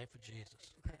day in the life of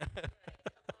Jesus.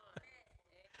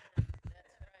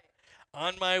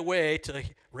 On my way to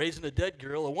raising a dead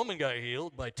girl, a woman got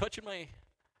healed by touching my...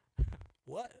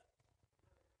 What?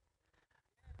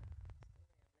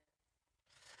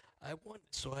 I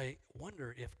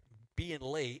wonder if being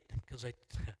late, because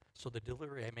so the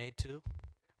delivery I made to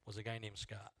was a guy named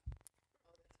Scott.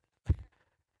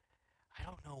 I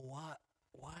don't know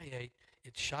why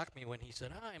it shocked me when he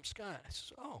said, "Hi, I'm Scott." I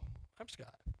said, "Oh, I'm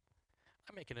Scott.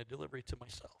 I'm making a delivery to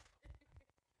myself."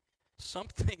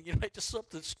 Something, just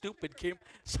something stupid came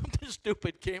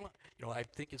out. I'm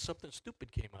thinking something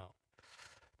stupid came out.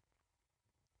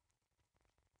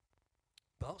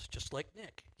 Well, it's just like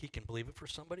Nick. He can believe it for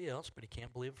somebody else, but he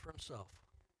can't believe it for himself.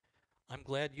 I'm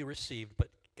glad you received, but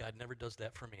God never does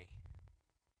that for me.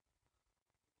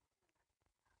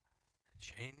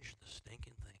 Change the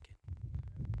stinking thinking.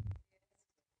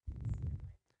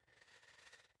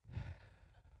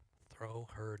 Throw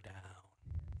her down.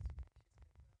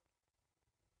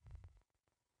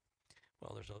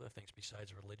 Well, there's other things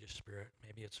besides religious spirit.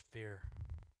 Maybe it's fear.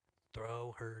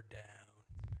 Throw her down.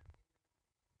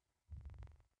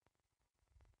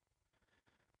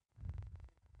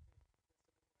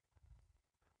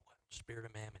 What? Spirit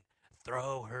of mammon.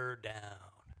 Throw her down.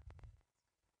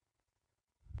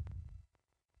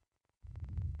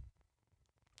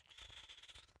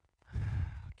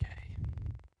 Okay.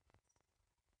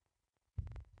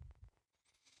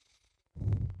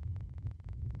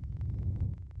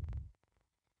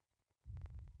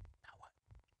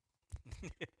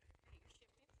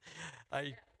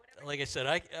 I, like I said,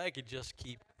 I could just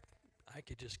keep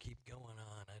going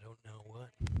on. I don't know what.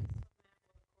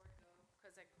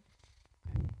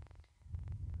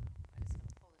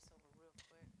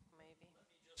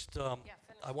 Just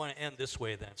I want to end this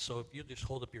way then. So if you just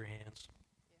hold up your hands.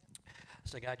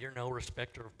 Say, God, you're no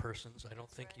respecter of persons. I don't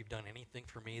think you've done anything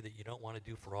for me that you don't want to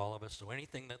do for all of us. So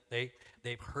anything that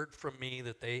they've heard from me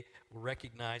that they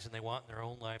recognize and they want in their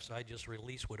own lives, I just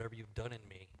release whatever you've done in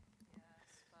me.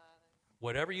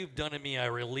 Whatever you've done in me, I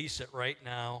release it right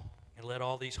now and let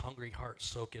all these hungry hearts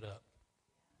soak it up.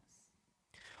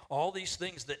 All these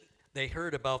things that they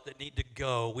heard about that need to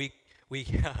go, we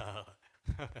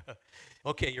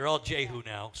okay, you're all Jehu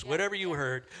now. So whatever you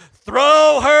heard,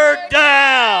 throw her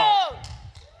down.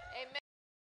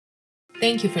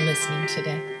 Thank you for listening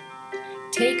today.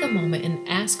 Take a moment and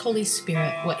ask Holy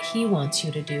Spirit what He wants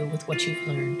you to do with what you've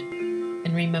learned.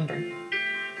 And remember,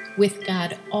 with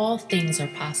God, all things are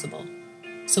possible.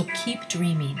 So keep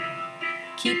dreaming,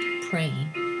 keep praying,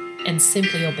 and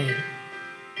simply obey.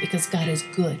 Because God is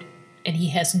good, and He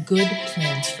has good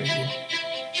plans for you.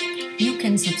 You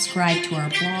can subscribe to our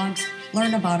blogs,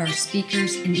 learn about our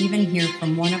speakers, and even hear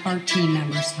from one of our team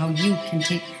members how you can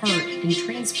take part in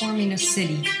transforming a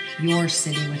city, your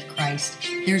city with Christ.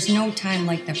 There's no time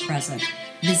like the present.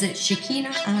 Visit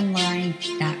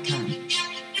ShekinahOnline.com.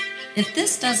 If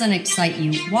this doesn't excite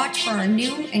you, watch for our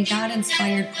new and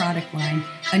God-inspired product line,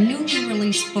 a newly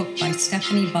released book by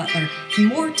Stephanie Butler, and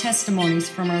more testimonies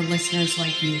from our listeners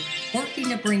like you, working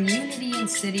to bring unity in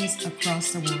cities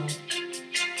across the world.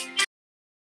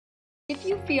 If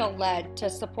you feel led to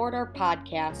support our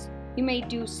podcast, you may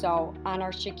do so on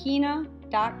our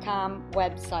Shekinah.com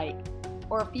website.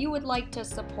 Or if you would like to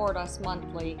support us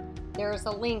monthly, there is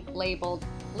a link labeled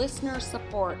Listener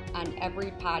Support on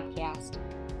every podcast.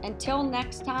 Until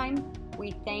next time,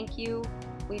 we thank you,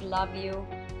 we love you,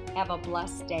 have a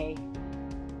blessed day.